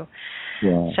you.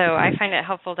 Yeah. So I find it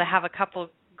helpful to have a couple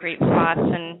great spots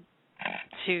and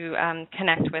to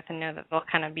connect with and know that they'll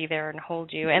kind of be there and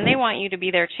hold you. And they want you to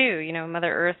be there too.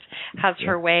 Mother Earth has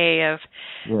her way of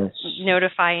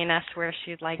notifying us where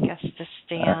she'd like us to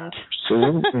stand.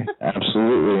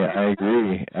 Absolutely. I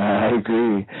agree.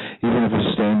 Even if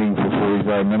it's standing for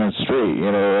 45 minutes straight,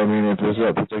 if there's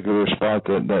that particular spot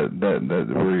that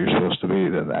where you're supposed to be,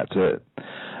 then that's it.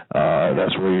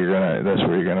 That's where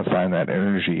you're gonna find that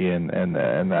energy and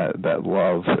that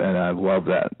love, and I love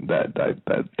that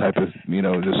type of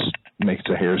just makes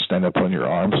the hair stand up on your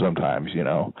arm sometimes,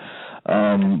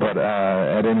 But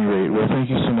at any rate, well, thank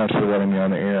you so much for letting me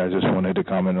on the air. I just wanted to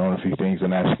comment on a few things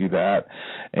and ask you that,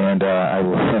 and I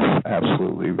will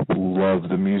absolutely love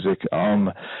the music. How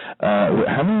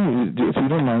many, if you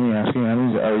don't mind me asking,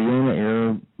 are you on the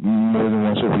air more than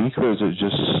once a week, or is it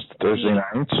just Thursday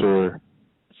nights, or?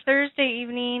 Thursday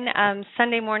evening,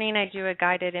 Sunday morning I do a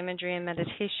guided imagery and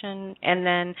meditation, and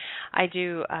then I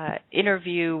do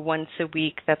interview once a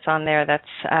week that's on there that's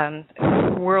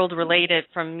world-related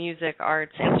from music,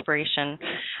 arts, inspiration,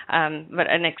 but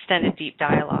an extended deep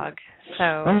dialogue. So,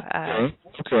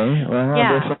 okay.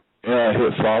 Well,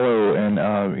 hit follow, and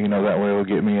that way it'll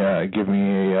give me a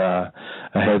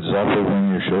heads up of when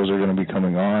your shows are going to be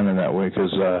coming on, and that way,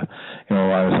 because a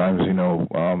lot of times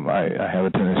I have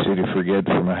a tendency to forget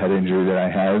from a head injury that I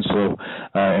had. So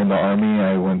in the Army,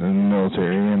 I went in the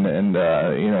military, and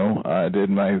I did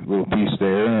my little piece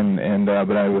there, and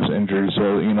but I was injured.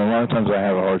 So a lot of times I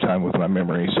have a hard time with my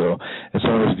memory. So it's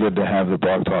always good to have the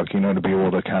Blog Talk, to be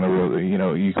able to kind of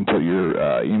you can put your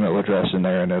email address in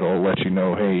there, and it'll let you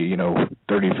know, hey,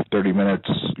 30 minutes,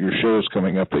 your show's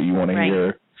coming up that you want to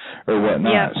hear or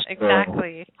whatnot. Yes,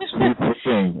 exactly. So,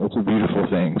 thing. It's a beautiful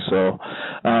thing. So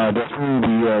definitely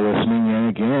be listening in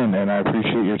again, and I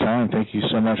appreciate your time. Thank you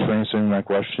so much for answering my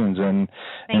questions.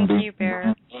 Thank you,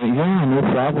 Bear. Yeah, no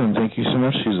problem. Thank you so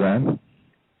much, Suzanne.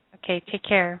 Okay, take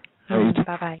care.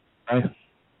 Bye-bye. Bye.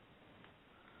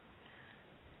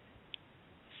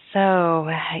 So,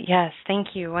 yes, thank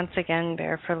you once again,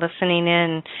 Bear, for listening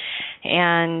in.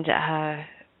 And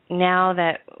now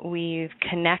that we've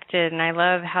connected, and I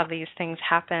love how these things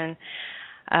happen,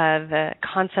 the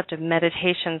concept of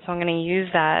meditation. So I'm going to use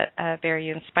that, Bear.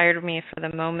 You inspired me for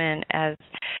the moment, as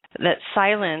that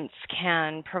silence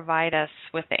can provide us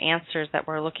with the answers that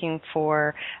we're looking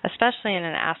for, especially in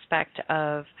an aspect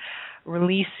of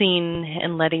releasing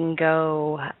and letting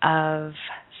go of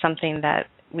something that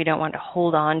we don't want to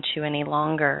hold on to any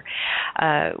longer.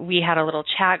 We had a little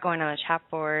chat going on the chat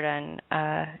board, and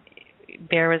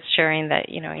Bear was sharing that,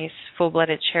 he's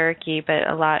full-blooded Cherokee, but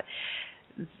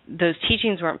those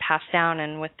teachings weren't passed down.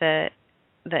 And with the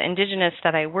indigenous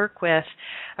that I work with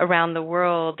around the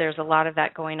world, there's a lot of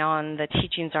that going on. The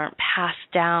teachings aren't passed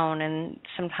down, and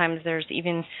sometimes there's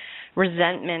even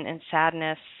resentment and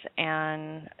sadness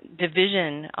and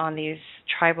division on these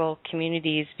tribal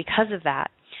communities because of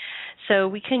that. So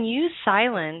we can use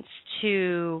silence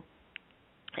to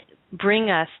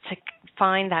bring us to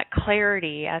find that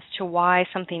clarity as to why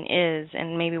something is,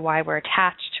 and maybe why we're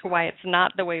attached, to why it's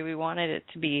not the way we wanted it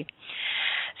to be.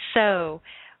 So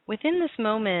within this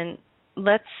moment,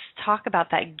 let's talk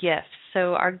about that gift.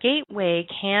 So our gateway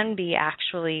can be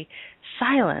actually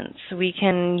silence. We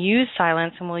can use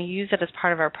silence, and we'll use it as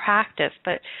part of our practice.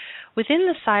 But within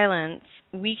the silence,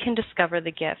 we can discover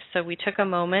the gift. So we took a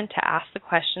moment to ask the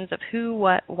questions of who,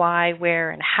 what, why,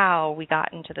 where, and how we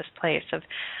got into this place of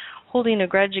holding a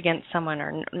grudge against someone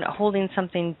or holding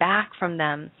something back from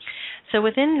them. So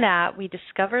within that, we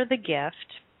discover the gift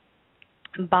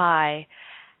by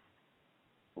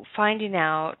finding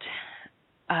out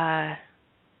the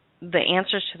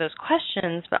answers to those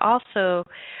questions, but also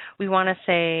we want to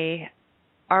say,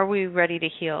 are we ready to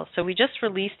heal? So we just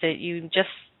released it. You just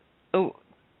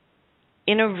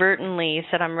inadvertently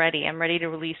said, I'm ready to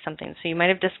release something. So you might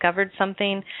have discovered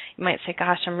something. You might say,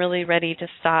 gosh, I'm really ready to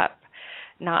stop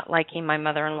not liking my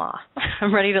mother-in-law.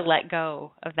 I'm ready to let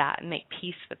go of that and make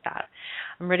peace with that.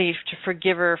 I'm ready to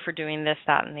forgive her for doing this,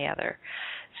 that, and the other.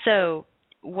 So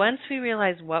once we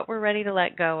realize what we're ready to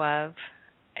let go of,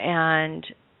 and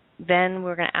then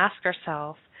we're going to ask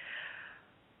ourselves,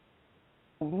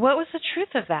 what was the truth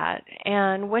of that,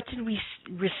 and what did we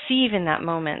receive in that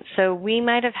moment? So we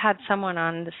might have had someone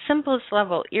on the simplest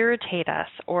level irritate us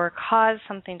or cause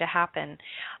something to happen.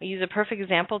 I'll use a perfect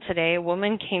example today. A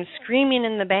woman came screaming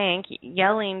in the bank,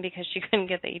 yelling because she couldn't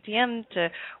get the ATM to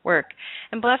work.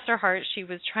 And bless her heart, she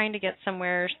was trying to get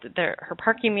somewhere. Her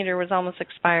parking meter was almost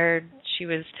expired. She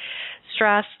was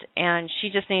stressed, and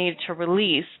she just needed to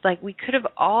release. Like, we could have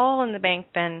all in the bank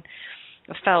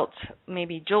felt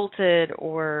maybe jolted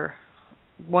or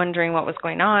wondering what was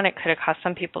going on. It could have caused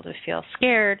some people to feel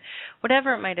scared,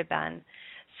 whatever it might have been.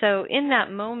 So in that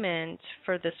moment,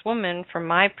 for this woman, from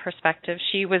my perspective,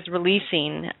 she was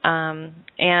releasing,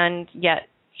 and yet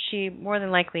she more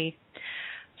than likely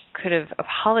could have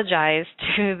apologized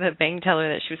to the bank teller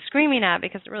that she was screaming at,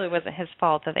 because it really wasn't his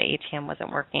fault that the ATM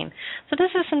wasn't working. So this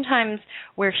is sometimes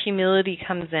where humility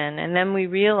comes in, and then we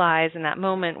realize in that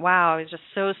moment, wow, I was just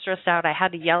so stressed out, I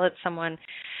had to yell at someone.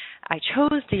 I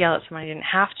chose to yell at someone. I didn't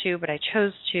have to, but I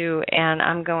chose to, and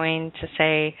I'm going to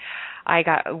say I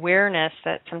got awareness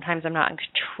that sometimes I'm not in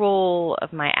control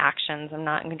of my actions, I'm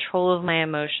not in control of my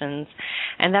emotions,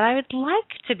 and that I would like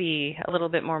to be a little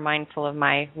bit more mindful of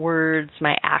my words,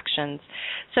 my actions.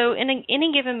 So in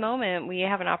any given moment, we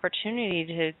have an opportunity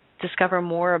to discover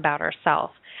more about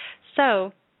ourselves.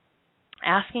 So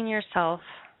asking yourself,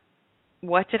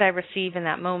 what did I receive in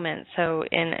that moment? So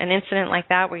in an incident like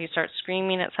that where you start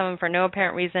screaming at someone for no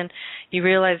apparent reason, you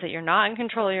realize that you're not in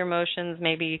control of your emotions,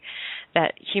 maybe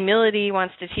that humility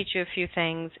wants to teach you a few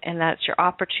things, and that's your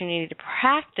opportunity to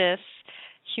practice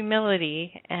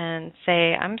humility and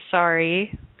say, I'm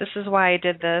sorry, this is why I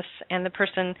did this, and the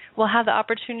person will have the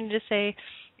opportunity to say,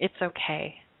 it's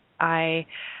okay, I'm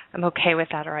okay with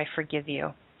that, or I forgive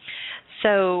you.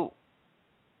 So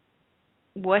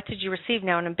what did you receive?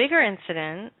 Now, in a bigger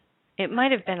incident, it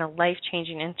might have been a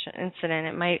life-changing incident.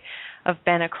 It might have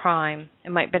been a crime.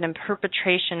 It might have been a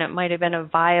perpetration. It might have been a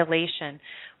violation.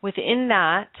 Within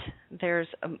that, there's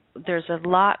a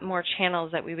lot more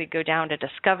channels that we would go down to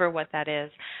discover what that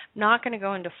is. I'm not going to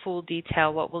go into full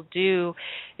detail. What we'll do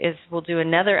is we'll do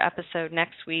another episode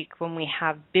next week when we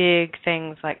have big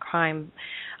things like crime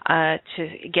to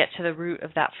get to the root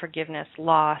of that forgiveness,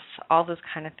 loss, all those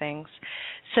kind of things.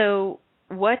 So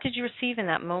what did you receive in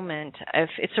that moment? If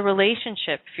it's a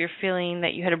relationship, if you're feeling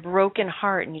that you had a broken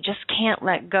heart and you just can't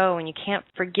let go and you can't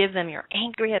forgive them, you're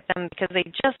angry at them because they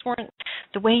just weren't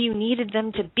the way you needed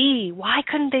them to be. Why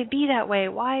couldn't they be that way?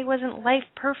 Why wasn't life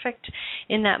perfect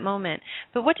in that moment?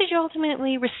 But what did you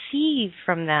ultimately receive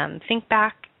from them? Think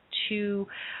back to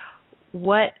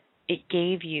what it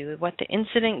gave you, what the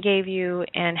incident gave you,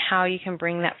 and how you can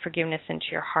bring that forgiveness into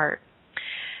your heart.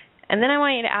 And then I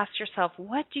want you to ask yourself,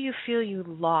 what do you feel you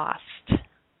lost?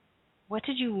 What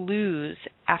did you lose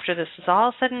after this was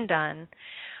all said and done?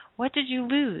 What did you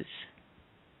lose?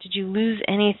 Did you lose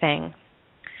anything?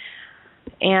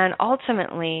 And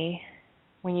ultimately,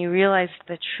 when you realize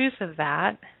the truth of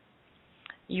that,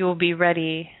 you will be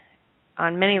ready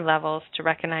on many levels to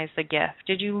recognize the gift.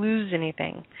 Did you lose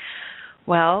anything?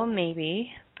 Well,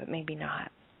 maybe, but maybe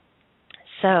not.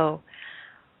 So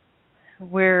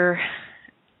we're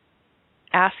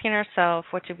asking ourselves,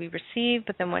 what did we receive,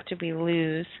 but then what did we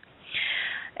lose?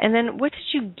 And then what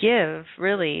did you give,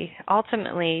 really?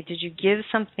 Ultimately, did you give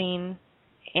something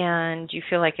and you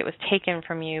feel like it was taken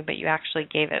from you, but you actually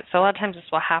gave it? So a lot of times this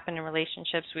will happen in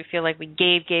relationships. We feel like we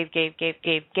gave,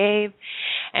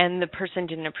 and the person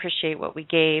didn't appreciate what we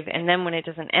gave. And then when it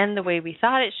doesn't end the way we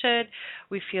thought it should,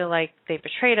 we feel like they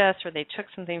betrayed us or they took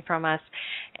something from us,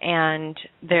 and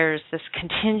there's this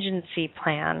contingency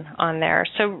plan on there.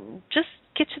 So just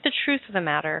get to the truth of the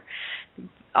matter.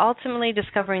 Ultimately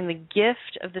discovering the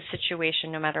gift of the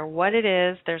situation, no matter what it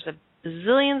is. There's a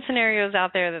bazillion scenarios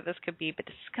out there that this could be, but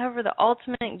discover the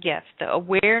ultimate gift, the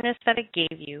awareness that it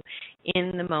gave you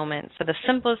in the moment. So the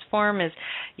simplest form is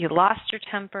you lost your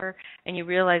temper and you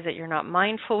realize that you're not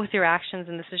mindful with your actions,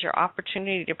 and this is your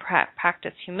opportunity to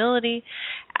practice humility,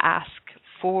 ask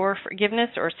for forgiveness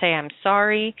or say I'm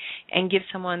sorry, and give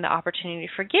someone the opportunity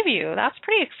to forgive you. That's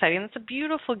pretty exciting. That's a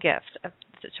beautiful gift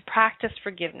to practice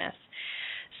forgiveness.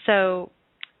 So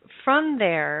from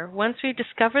there, once we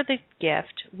discover the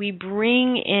gift, we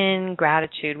bring in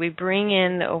gratitude. We bring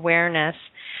in the awareness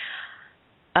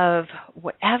of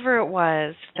whatever it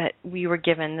was that we were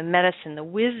given, the medicine, the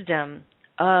wisdom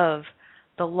of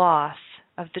the loss,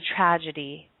 of the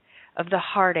tragedy, of the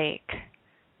heartache,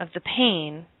 of the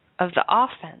pain, of the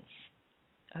offense,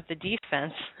 of the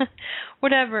defense,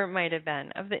 whatever it might have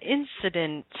been, of the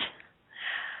incident,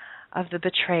 of the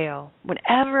betrayal,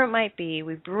 whatever it might be.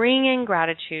 We bring in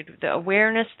gratitude, the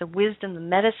awareness, the wisdom, the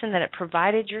medicine that it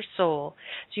provided your soul,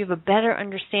 so you have a better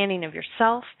understanding of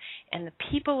yourself and the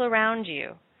people around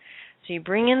you. So you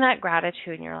bring in that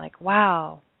gratitude and you're like,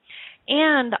 wow.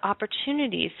 And the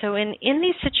opportunity. So in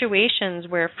these situations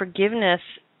where forgiveness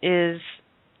is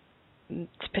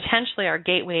potentially our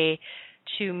gateway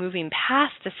to moving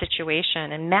past a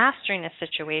situation and mastering a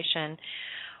situation,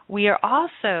 we are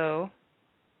also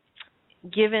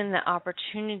given the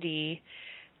opportunity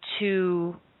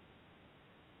to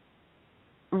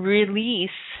release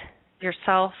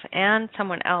yourself and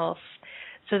someone else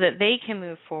so that they can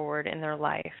move forward in their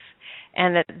life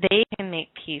and that they can make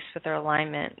peace with their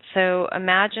alignment. So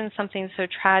imagine something so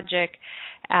tragic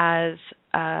as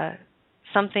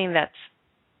something that's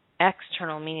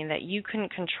external, meaning that you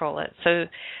couldn't control it. So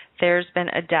there's been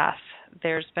a death,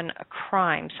 there's been a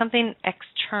crime, something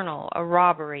external, a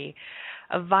robbery,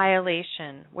 a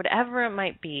violation, whatever it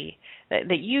might be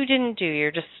that you didn't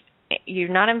do. You're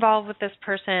not involved with this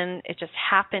person. It just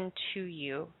happened to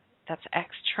you. That's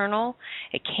external.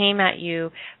 It came at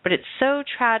you, but it's so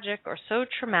tragic or so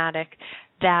traumatic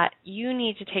that you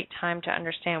need to take time to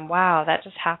understand, wow, that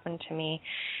just happened to me.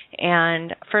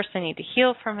 And first I need to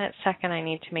heal from it. Second, I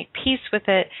need to make peace with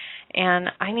it. And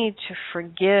I need to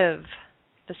forgive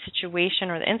the situation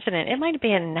or the incident. It might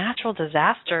be a natural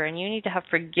disaster, and you need to have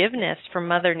forgiveness for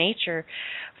Mother Nature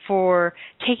for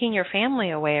taking your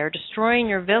family away or destroying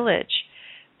your village.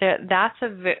 That's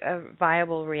a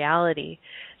viable reality.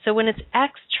 So when it's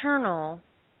external,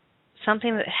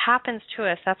 something that happens to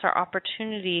us, that's our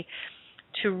opportunity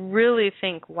to really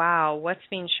think, wow, what's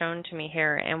being shown to me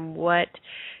here, and what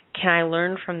can I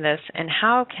learn from this, and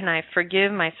how can I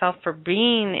forgive myself for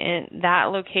being in that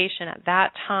location at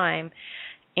that time,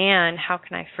 and how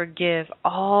can I forgive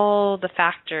all the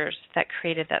factors that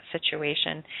created that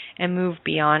situation and move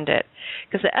beyond it?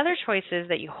 Because the other choice is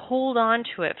that you hold on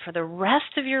to it for the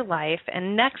rest of your life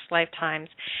and next lifetimes,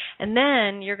 and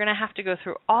then you're going to have to go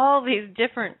through all these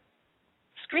different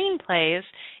screenplays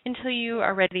until you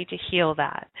are ready to heal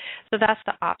that. So that's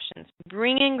the options.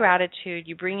 Bring in gratitude,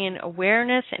 you bring in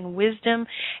awareness and wisdom,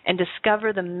 and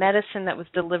discover the medicine that was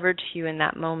delivered to you in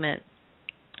that moment.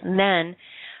 And then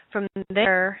from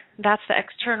there, that's the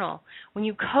external. When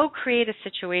you co-create a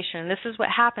situation, this is what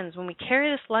happens when we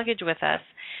carry this luggage with us.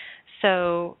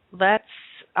 So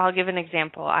I'll give an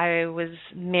example. I was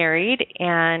married,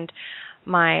 and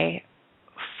my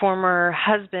former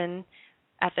husband,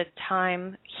 at the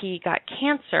time he got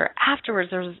cancer, afterwards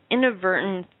there was an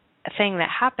inadvertent thing that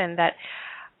happened that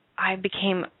I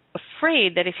became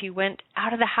afraid that if he went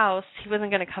out of the house, he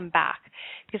wasn't going to come back,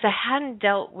 because I hadn't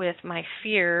dealt with my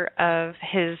fear of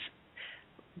his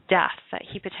death, that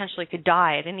he potentially could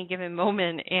die at any given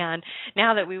moment. And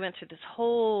now that we went through this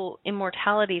whole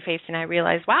immortality phase, and I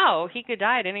realized, wow, he could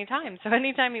die at any time. So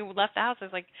anytime he left the house, I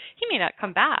was like, he may not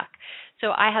come back.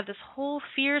 So I had this whole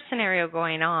fear scenario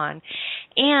going on.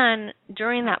 And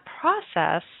during that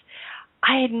process,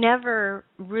 I had never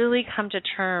really come to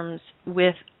terms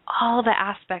with all the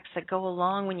aspects that go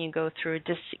along when you go through a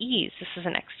dis-ease. This is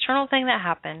an external thing that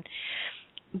happened.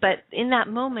 But in that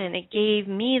moment, it gave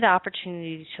me the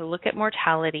opportunity to look at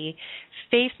mortality,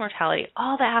 face mortality,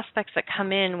 all the aspects that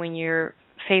come in when you're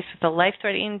faced with a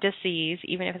life-threatening disease,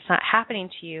 even if it's not happening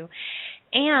to you,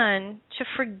 and to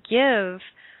forgive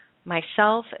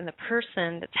myself and the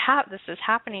person this is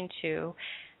happening to,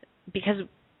 because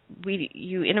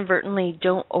you inadvertently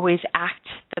don't always act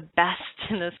the best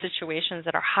in those situations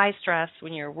that are high stress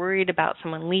when you're worried about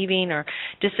someone leaving or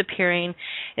disappearing.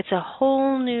 It's a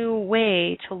whole new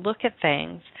way to look at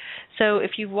things. So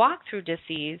if you walk through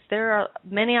disease, there are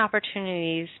many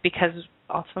opportunities, because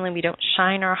ultimately we don't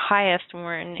shine our highest when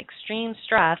we're in extreme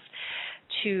stress,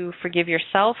 to forgive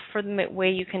yourself for the way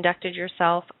you conducted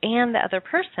yourself and the other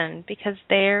person, because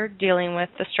they're dealing with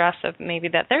the stress of maybe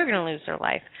that they're going to lose their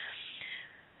life.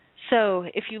 So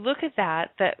if you look at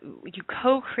that you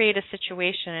co-create a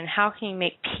situation, and how can you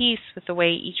make peace with the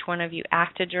way each one of you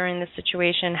acted during the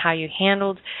situation, how you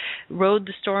rode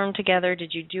the storm together.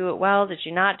 Did you do it well? Did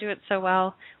you not do it so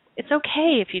well? It's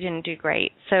okay if you didn't do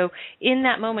great. So in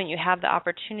that moment, you have the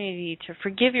opportunity to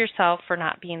forgive yourself for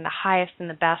not being the highest and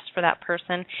the best for that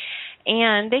person,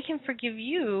 and they can forgive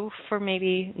you for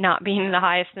maybe not being the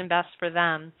highest and best for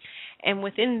them. And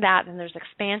within that, then there's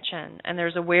expansion, and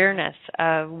there's awareness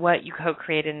of what you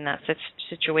co-created in that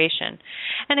situation.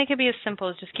 And it could be as simple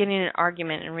as just getting in an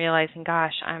argument and realizing,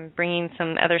 gosh, I'm bringing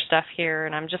some other stuff here,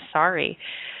 and I'm just sorry.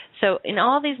 So in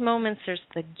all these moments, there's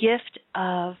the gift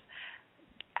of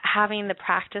having the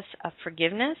practice of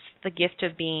forgiveness, the gift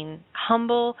of being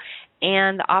humble,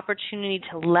 and the opportunity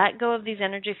to let go of these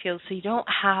energy fields, so you don't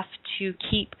have to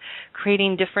keep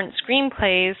creating different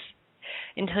screenplays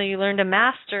until you learn to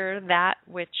master that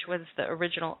which was the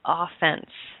original offense.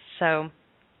 So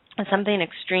something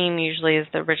extreme usually is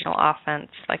the original offense,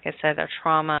 like I said, a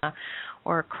trauma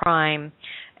or a crime.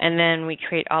 And then we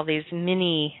create all these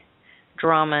mini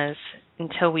dramas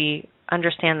until we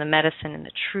understand the medicine and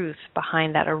the truth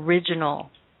behind that original.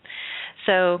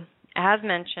 So as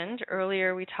mentioned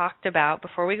earlier, we talked about,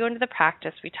 before we go into the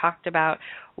practice, we talked about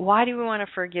why do we want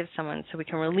to forgive someone? So we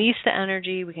can release the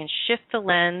energy, we can shift the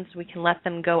lens, we can let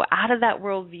them go out of that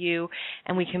worldview,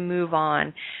 and we can move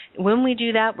on. When we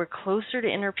do that, we're closer to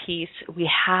inner peace. We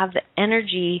have the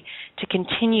energy to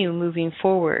continue moving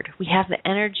forward. We have the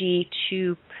energy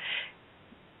to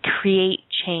create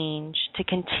change, to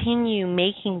continue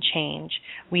making change.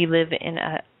 We live in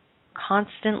a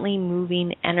constantly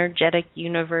moving, energetic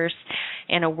universe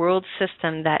and a world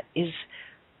system that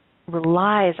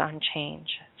relies on change.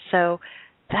 So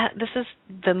this is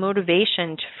the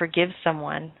motivation to forgive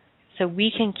someone, so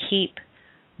we can keep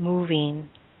moving,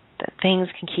 that things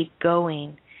can keep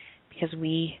going, because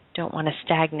we don't want to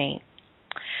stagnate.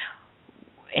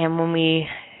 And when we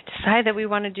decide that we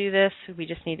want to do this, we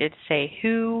just needed to say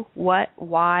who, what,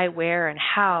 why, where, and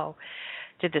how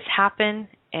did this happen,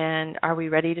 and are we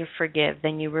ready to forgive?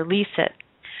 Then you release it.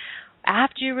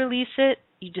 After you release it,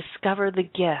 you discover the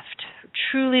gift.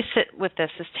 Truly sit with this.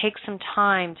 This takes some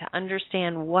time to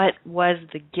understand what was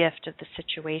the gift of the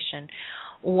situation.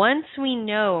 Once we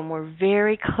know and we're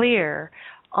very clear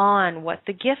on what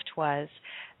the gift was,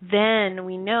 then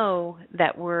we know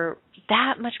that we're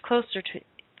that much closer to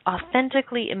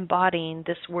authentically embodying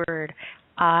this word,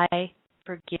 I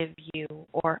forgive you,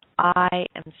 or I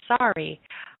am sorry,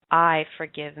 I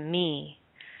forgive me.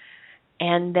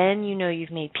 And then you know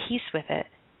you've made peace with it.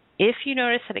 If you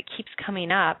notice that it keeps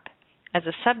coming up as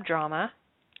a subdrama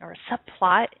or a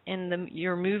subplot in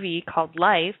your movie called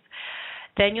life,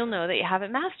 then you'll know that you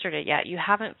haven't mastered it yet. You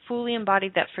haven't fully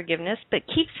embodied that forgiveness, but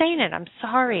keep saying it. I'm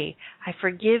sorry. I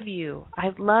forgive you. I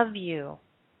love you.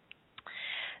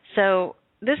 So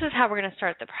this is how we're going to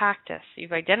start the practice.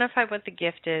 You've identified what the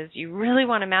gift is. You really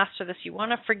want to master this. You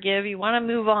want to forgive. You want to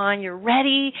move on. You're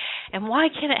ready. And why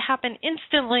can't it happen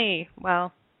instantly?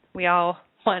 Well, we all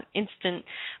want instant,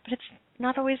 but it's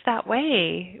not always that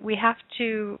way. We have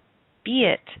to be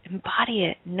it, embody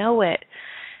it, know it,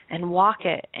 and walk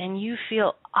it. And you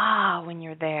feel when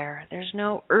you're there. There's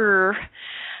no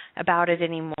about it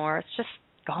anymore. It's just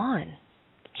gone.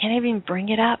 You can't even bring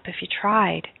it up if you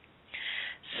tried.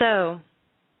 So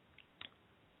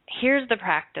here's the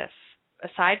practice.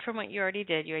 Aside from what you already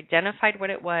did, you identified what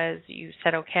it was. You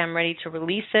said, okay, I'm ready to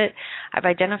release it. I've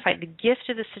identified the gift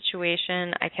of the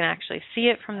situation. I can actually see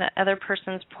it from the other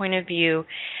person's point of view,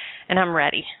 and I'm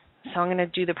ready. So I'm going to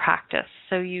do the practice.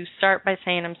 So you start by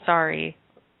saying, I'm sorry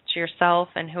to yourself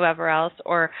and whoever else,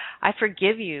 or I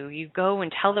forgive you. You go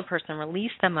and tell the person, release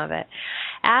them of it.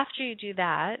 After you do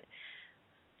that,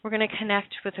 we're going to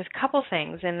connect with a couple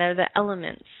things, and they're the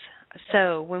elements.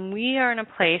 So when we are in a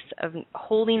place of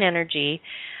holding energy,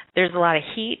 there's a lot of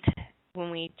heat.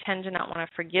 When we tend to not want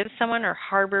to forgive someone or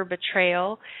harbor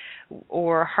betrayal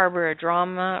or harbor a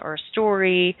drama or a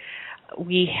story,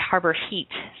 we harbor heat.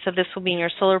 So this will be in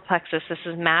your solar plexus. This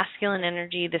is masculine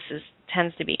energy. This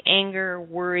tends to be anger,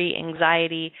 worry,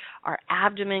 anxiety. Our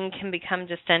abdomen can become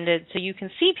distended. So you can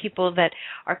see people that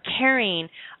are carrying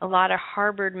a lot of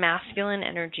harbored masculine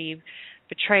energy,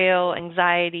 betrayal,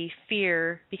 anxiety,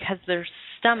 fear, because their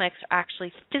stomachs are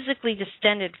actually physically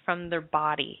distended from their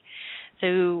body.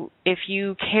 So if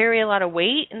you carry a lot of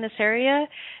weight in this area,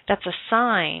 that's a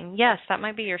sign. Yes, that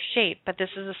might be your shape, but this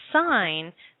is a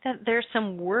sign that there's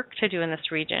some work to do in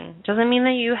this region. Doesn't mean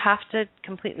that you have to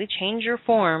completely change your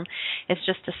form. It's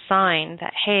just a sign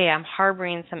that, hey, I'm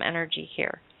harboring some energy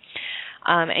here.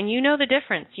 And you know the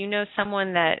difference. You know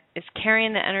someone that is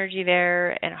carrying the energy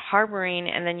there and harboring,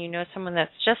 and then you know someone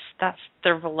that's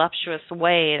their voluptuous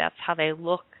way. That's how they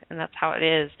look, and that's how it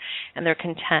is, and they're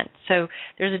content. So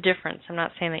there's a difference. I'm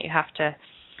not saying that you have to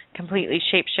completely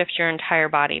shape-shift your entire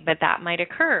body, but that might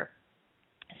occur.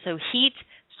 So heat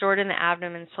stored in the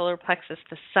abdomen, solar plexus,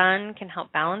 the sun can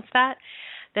help balance that.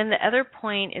 Then the other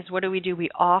point is, what do? We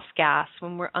off-gas.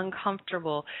 When we're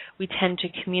uncomfortable, we tend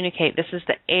to communicate. This is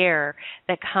the air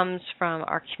that comes from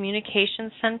our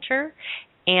communication center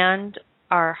and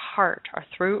our heart, our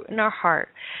throat and our heart.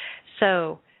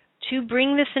 So to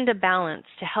bring this into balance,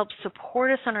 to help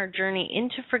support us on our journey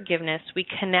into forgiveness, we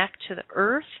connect to the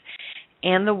earth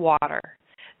and the water.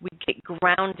 We get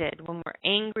grounded when we're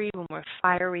angry, when we're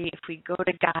fiery. If we go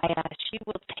to Gaia, she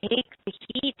will take the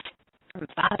heat from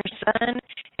Father, Son,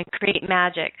 and create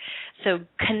magic. So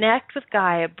connect with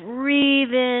Gaia, breathe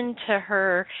into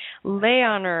her, lay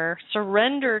on her,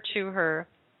 surrender to her,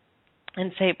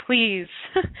 and say, please,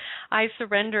 I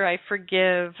surrender, I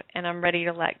forgive, and I'm ready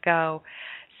to let go.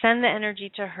 Send the energy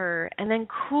to her, and then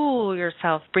cool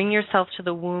yourself. Bring yourself to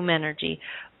the womb energy.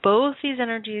 Both these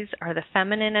energies are the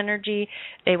feminine energy.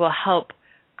 They will help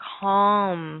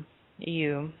calm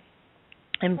you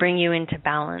and bring you into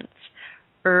balance.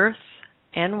 Earth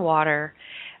and water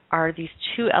are these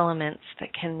two elements that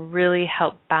can really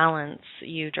help balance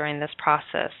you during this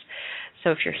process.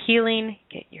 So if you're healing,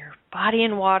 get your body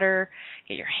in water,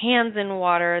 get your hands in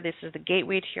water. This is the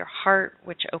gateway to your heart,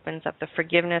 which opens up the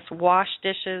forgiveness. Wash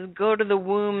dishes, go to the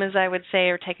womb, as I would say,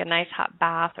 or take a nice hot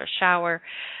bath or shower.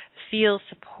 Feel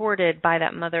supported by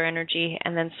that mother energy,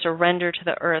 and then surrender to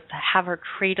the earth. Have her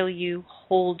cradle you,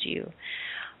 hold you.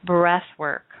 Breath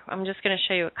work. I'm just going to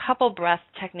show you a couple breath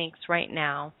techniques right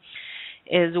now.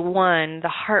 Is one, the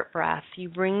heart breath. You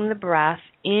bring the breath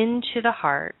into the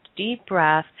heart, deep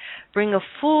breath. Bring a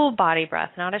full body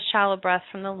breath, not a shallow breath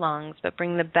from the lungs, but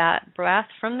bring the breath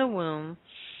from the womb.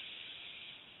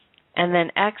 And then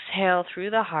exhale through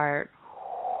the heart.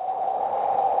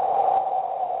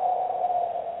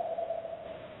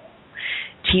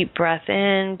 Deep breath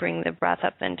in, bring the breath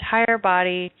up the entire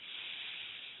body,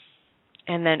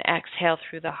 and then exhale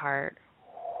through the heart.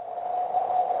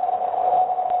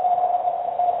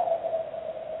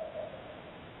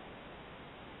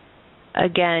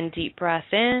 Again, deep breath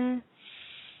in,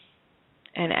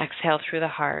 and exhale through the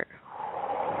heart.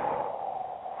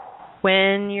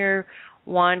 When you're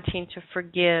wanting to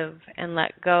forgive and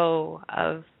let go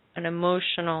of an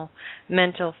emotional,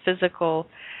 mental, physical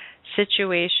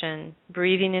situation,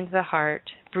 breathing into the heart,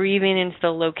 breathing into the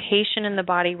location in the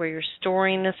body where you're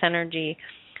storing this energy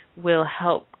will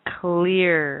help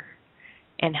clear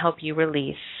and help you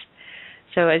release.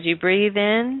 So as you breathe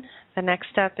in, the next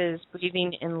step is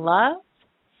breathing in love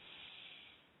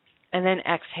and then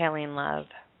exhaling love.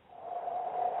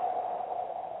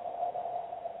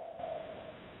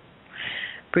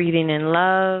 Breathing in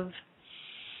love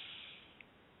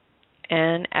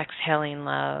and exhaling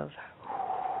love.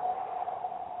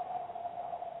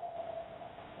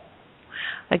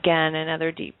 Again,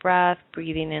 another deep breath,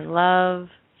 breathing in love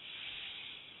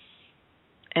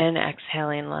and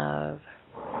exhaling love.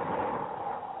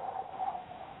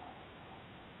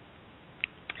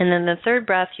 And then the third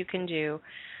breath, you can do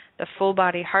the full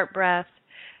body heart breath,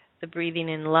 the breathing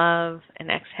in love and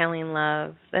exhaling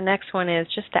love. The next one is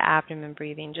just the abdomen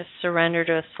breathing. Just surrender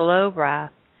to a slow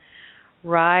breath,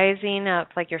 rising up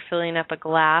like you're filling up a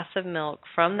glass of milk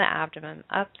from the abdomen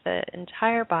up the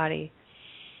entire body.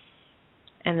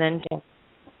 And then so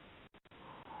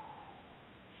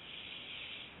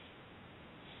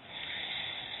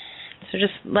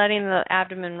just letting the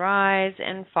abdomen rise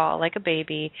and fall like a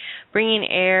baby. Bringing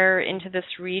air into this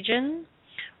region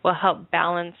will help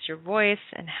balance your voice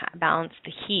and balance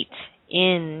the heat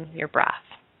in your breath.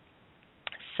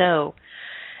 So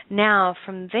now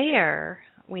from there,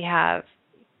 we have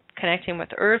connecting with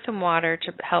earth and water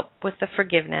to help with the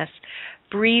forgiveness,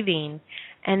 breathing,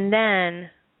 and then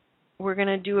we're going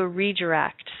to do a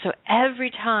redirect. So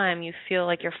every time you feel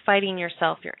like you're fighting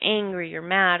yourself, you're angry, you're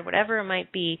mad, whatever it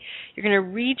might be, you're going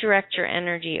to redirect your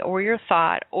energy or your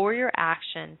thought or your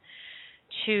action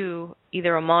to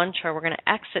either a mantra. We're going to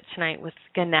exit tonight with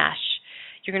Ganesh.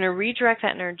 You're going to redirect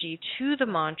that energy to the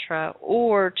mantra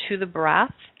or to the breath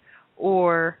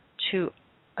or to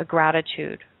a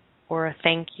gratitude or a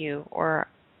thank you or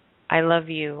I love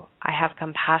you, I have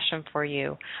compassion for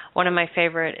you. One of my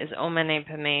favorite is Om Mani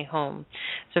Padme Hum.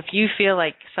 So if you feel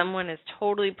like someone has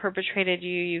totally perpetrated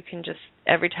you, you can just,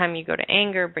 every time you go to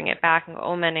anger, bring it back and go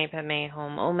Om Mani Padme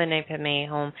Hum, Om Mani Padme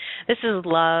Hum. This is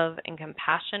love and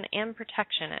compassion and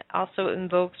protection. It also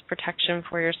invokes protection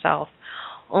for yourself.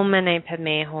 Om Mani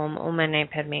Padme Hum, Om Mani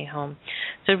Padme Hum.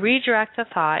 So redirect the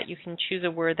thought. You can choose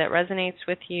a word that resonates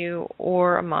with you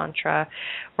or a mantra.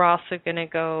 We're also going to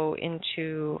go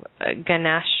into a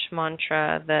Ganesh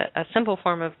mantra, a simple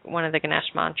form of one of the Ganesh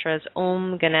mantras,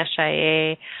 Om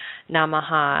Ganeshaya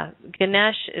Namaha.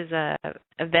 Ganesh is a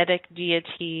Vedic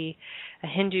deity, a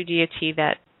Hindu deity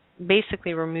that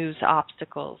basically removes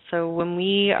obstacles. So when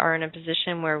we are in a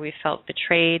position where we felt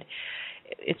betrayed,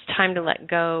 it's time to let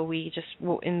go. We just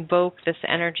will invoke this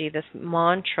energy, this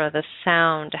mantra, this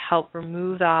sound to help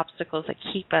remove the obstacles that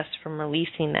keep us from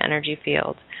releasing the energy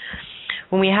field.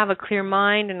 When we have a clear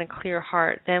mind and a clear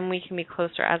heart, then we can be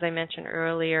closer, as I mentioned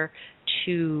earlier,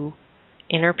 to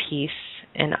inner peace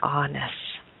and awe-ness.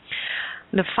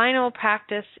 The final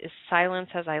practice is silence,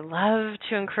 as I love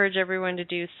to encourage everyone to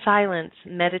do silence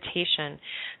meditation.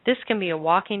 This can be a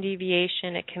walking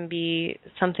deviation. It can be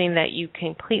something that you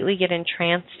completely get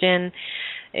entranced in.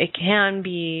 It can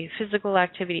be physical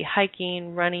activity,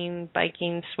 hiking, running,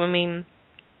 biking, swimming,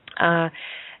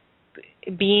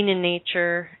 being in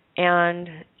nature, and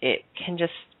it can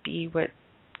just be what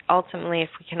ultimately, if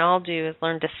we can all do, is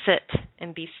learn to sit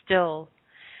and be still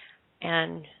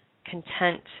and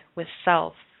content with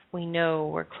self. We know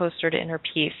we're closer to inner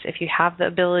peace. If you have the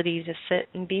ability to sit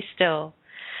and be still,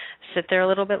 sit there a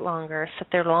little bit longer, sit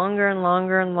there longer and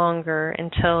longer and longer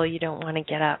until you don't want to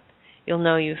get up. You'll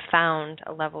know you've found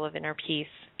a level of inner peace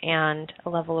and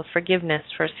a level of forgiveness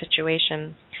for a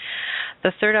situation.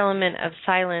 The third element of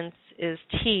silence is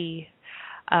tea,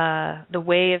 the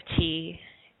way of tea,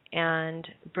 and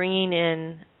bringing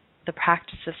in the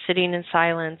practice of sitting in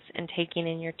silence and taking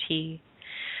in your tea.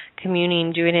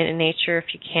 Communing, doing it in nature if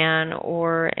you can,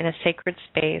 or in a sacred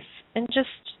space, and just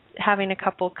having a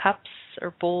couple cups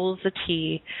or bowls of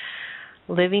tea,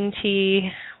 living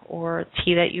tea or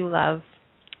tea that you love.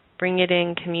 Bring it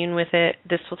in, commune with it.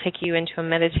 This will take you into a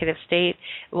meditative state.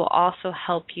 It will also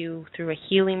help you through a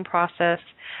healing process,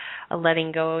 a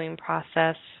letting going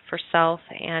process for self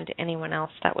and anyone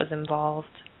else that was involved.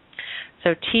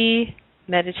 So tea,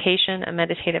 meditation, a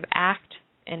meditative act,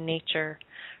 and nature.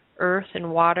 Earth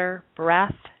and water,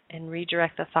 breath, and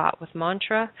redirect the thought with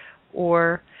mantra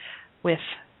or with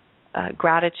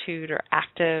gratitude or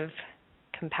active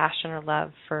compassion or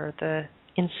love for the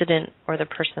incident or the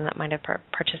person that might have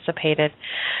participated.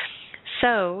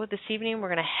 So this evening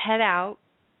we're going to head out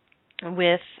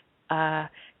with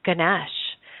Ganesh.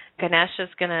 Ganesh is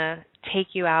going to take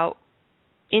you out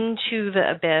into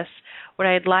the abyss. What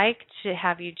I'd like to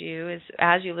have you do is,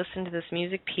 as you listen to this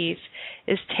music piece,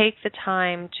 is take the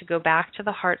time to go back to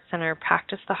the heart center,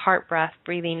 practice the heart breath,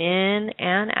 breathing in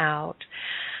and out,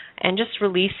 and just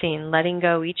releasing, letting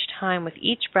go each time. With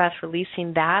each breath,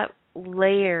 releasing that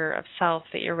layer of self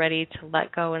that you're ready to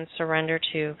let go and surrender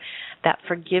to, that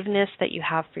forgiveness that you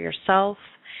have for yourself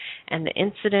and the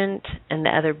incident and the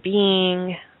other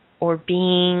being or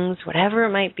beings, whatever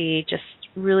it might be, just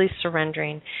really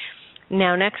surrendering.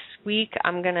 Now, next week,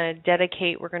 we're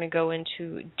going to go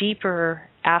into deeper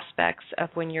aspects of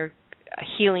when you're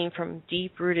healing from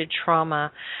deep-rooted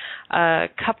trauma. A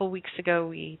couple weeks ago,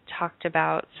 we talked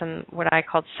about what I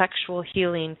called sexual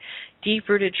healing.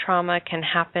 Deep-rooted trauma can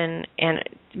happen, and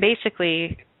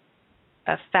basically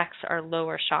affects our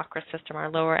lower chakra system, our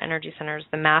lower energy centers,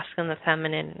 the masculine, the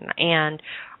feminine, and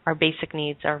our basic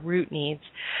needs, our root needs.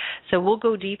 So we'll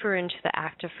go deeper into the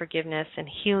act of forgiveness and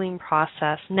healing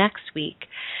process next week.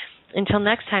 Until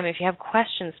next time, if you have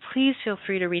questions, please feel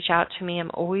free to reach out to me.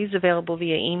 I'm always available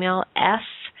via email, as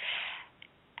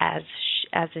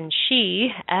in she,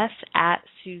 at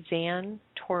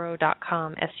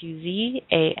SuzanneToro.com,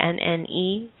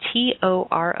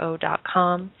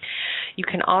 SuzanneToro.com. You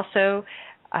can also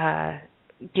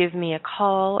give me a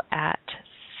call at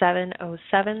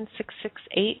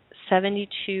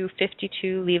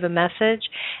 707-668-7252. Leave a message.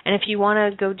 And if you want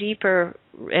to go deeper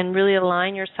and really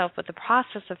align yourself with the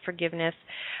process of forgiveness,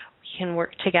 we can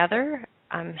work together.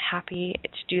 I'm happy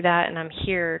to do that, and I'm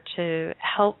here to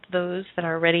help those that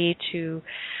are ready to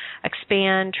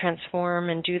expand, transform,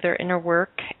 and do their inner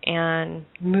work and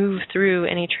move through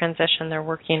any transition they're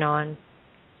working on.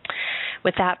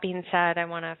 With that being said, I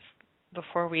want to,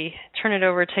 before we turn it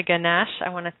over to Ganesh, I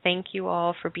want to thank you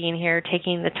all for being here,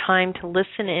 taking the time to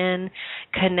listen in,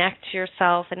 connect to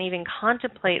yourself, and even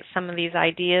contemplate some of these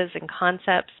ideas and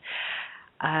concepts.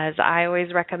 As I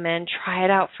always recommend, try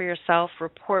it out for yourself,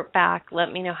 report back,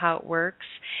 let me know how it works.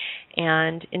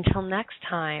 And until next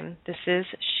time, this is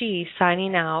she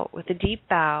signing out with a deep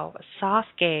bow, a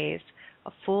soft gaze,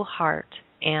 a full heart,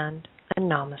 and a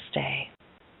namaste.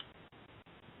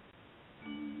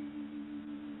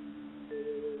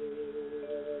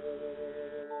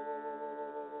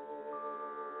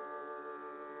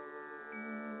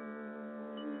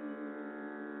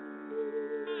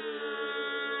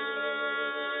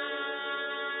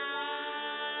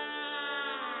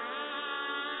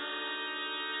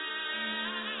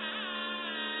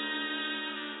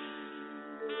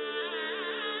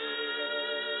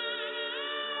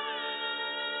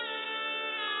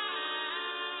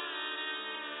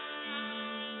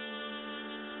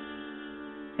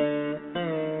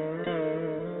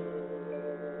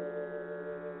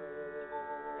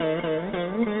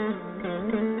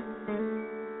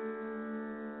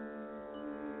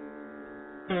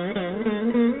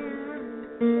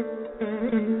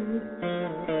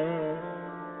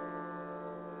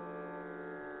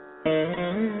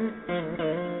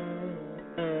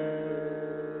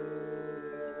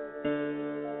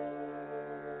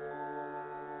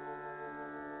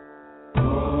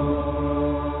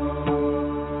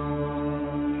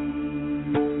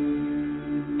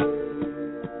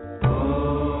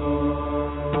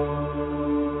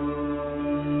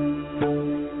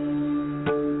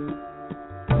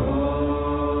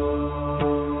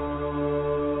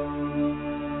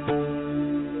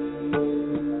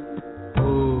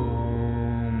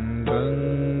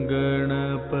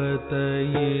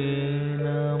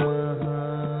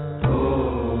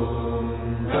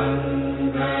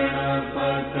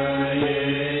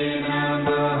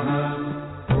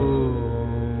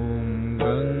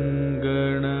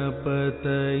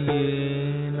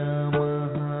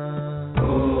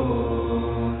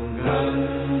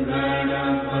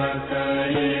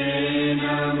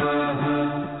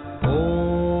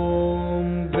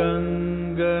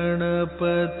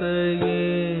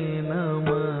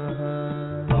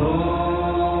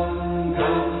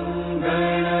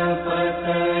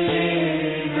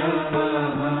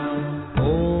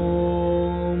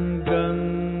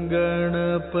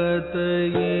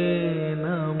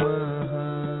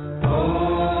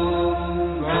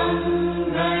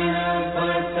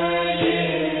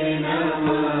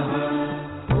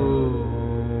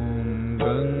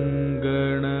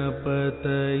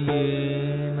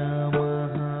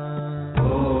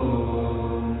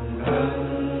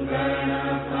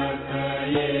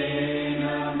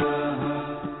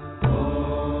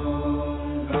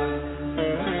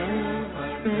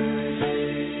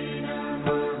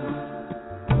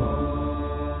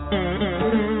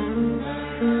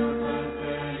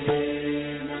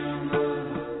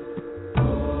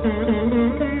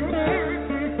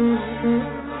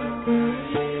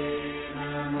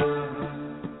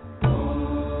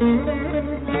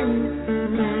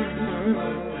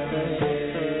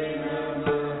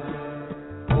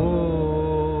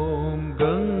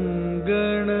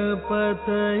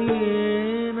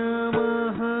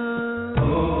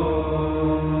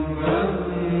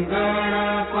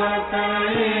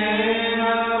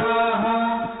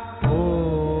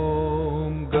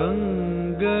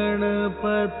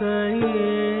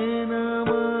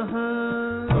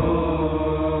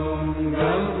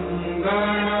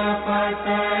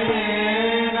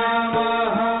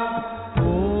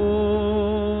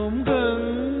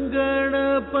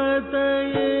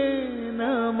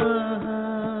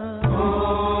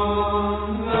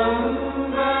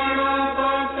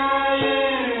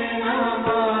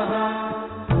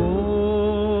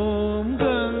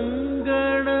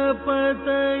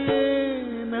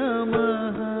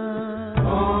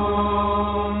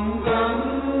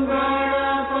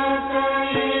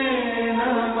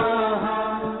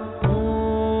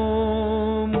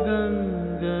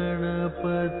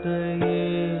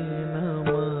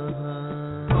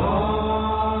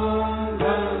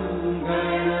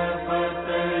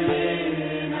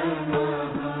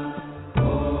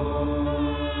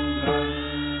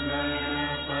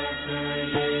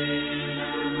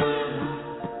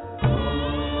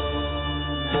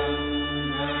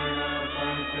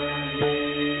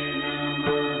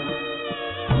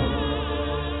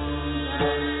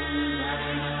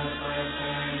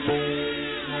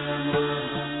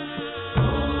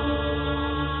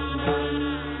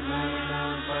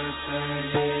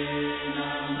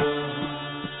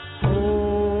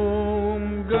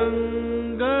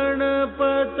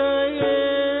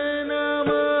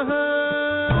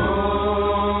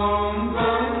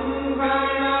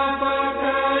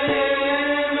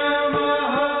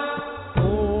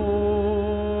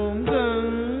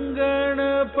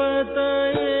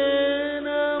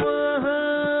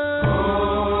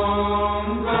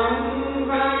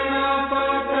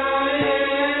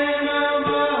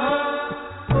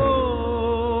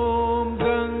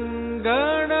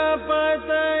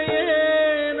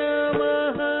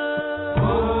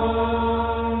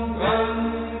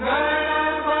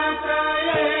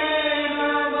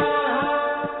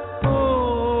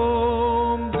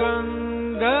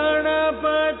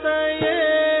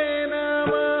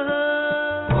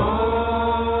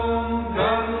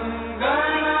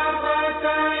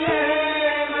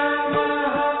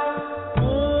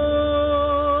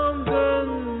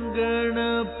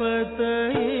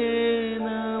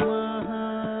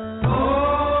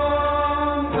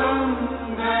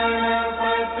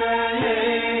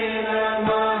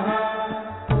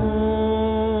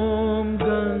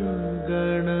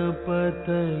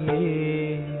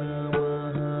 लेना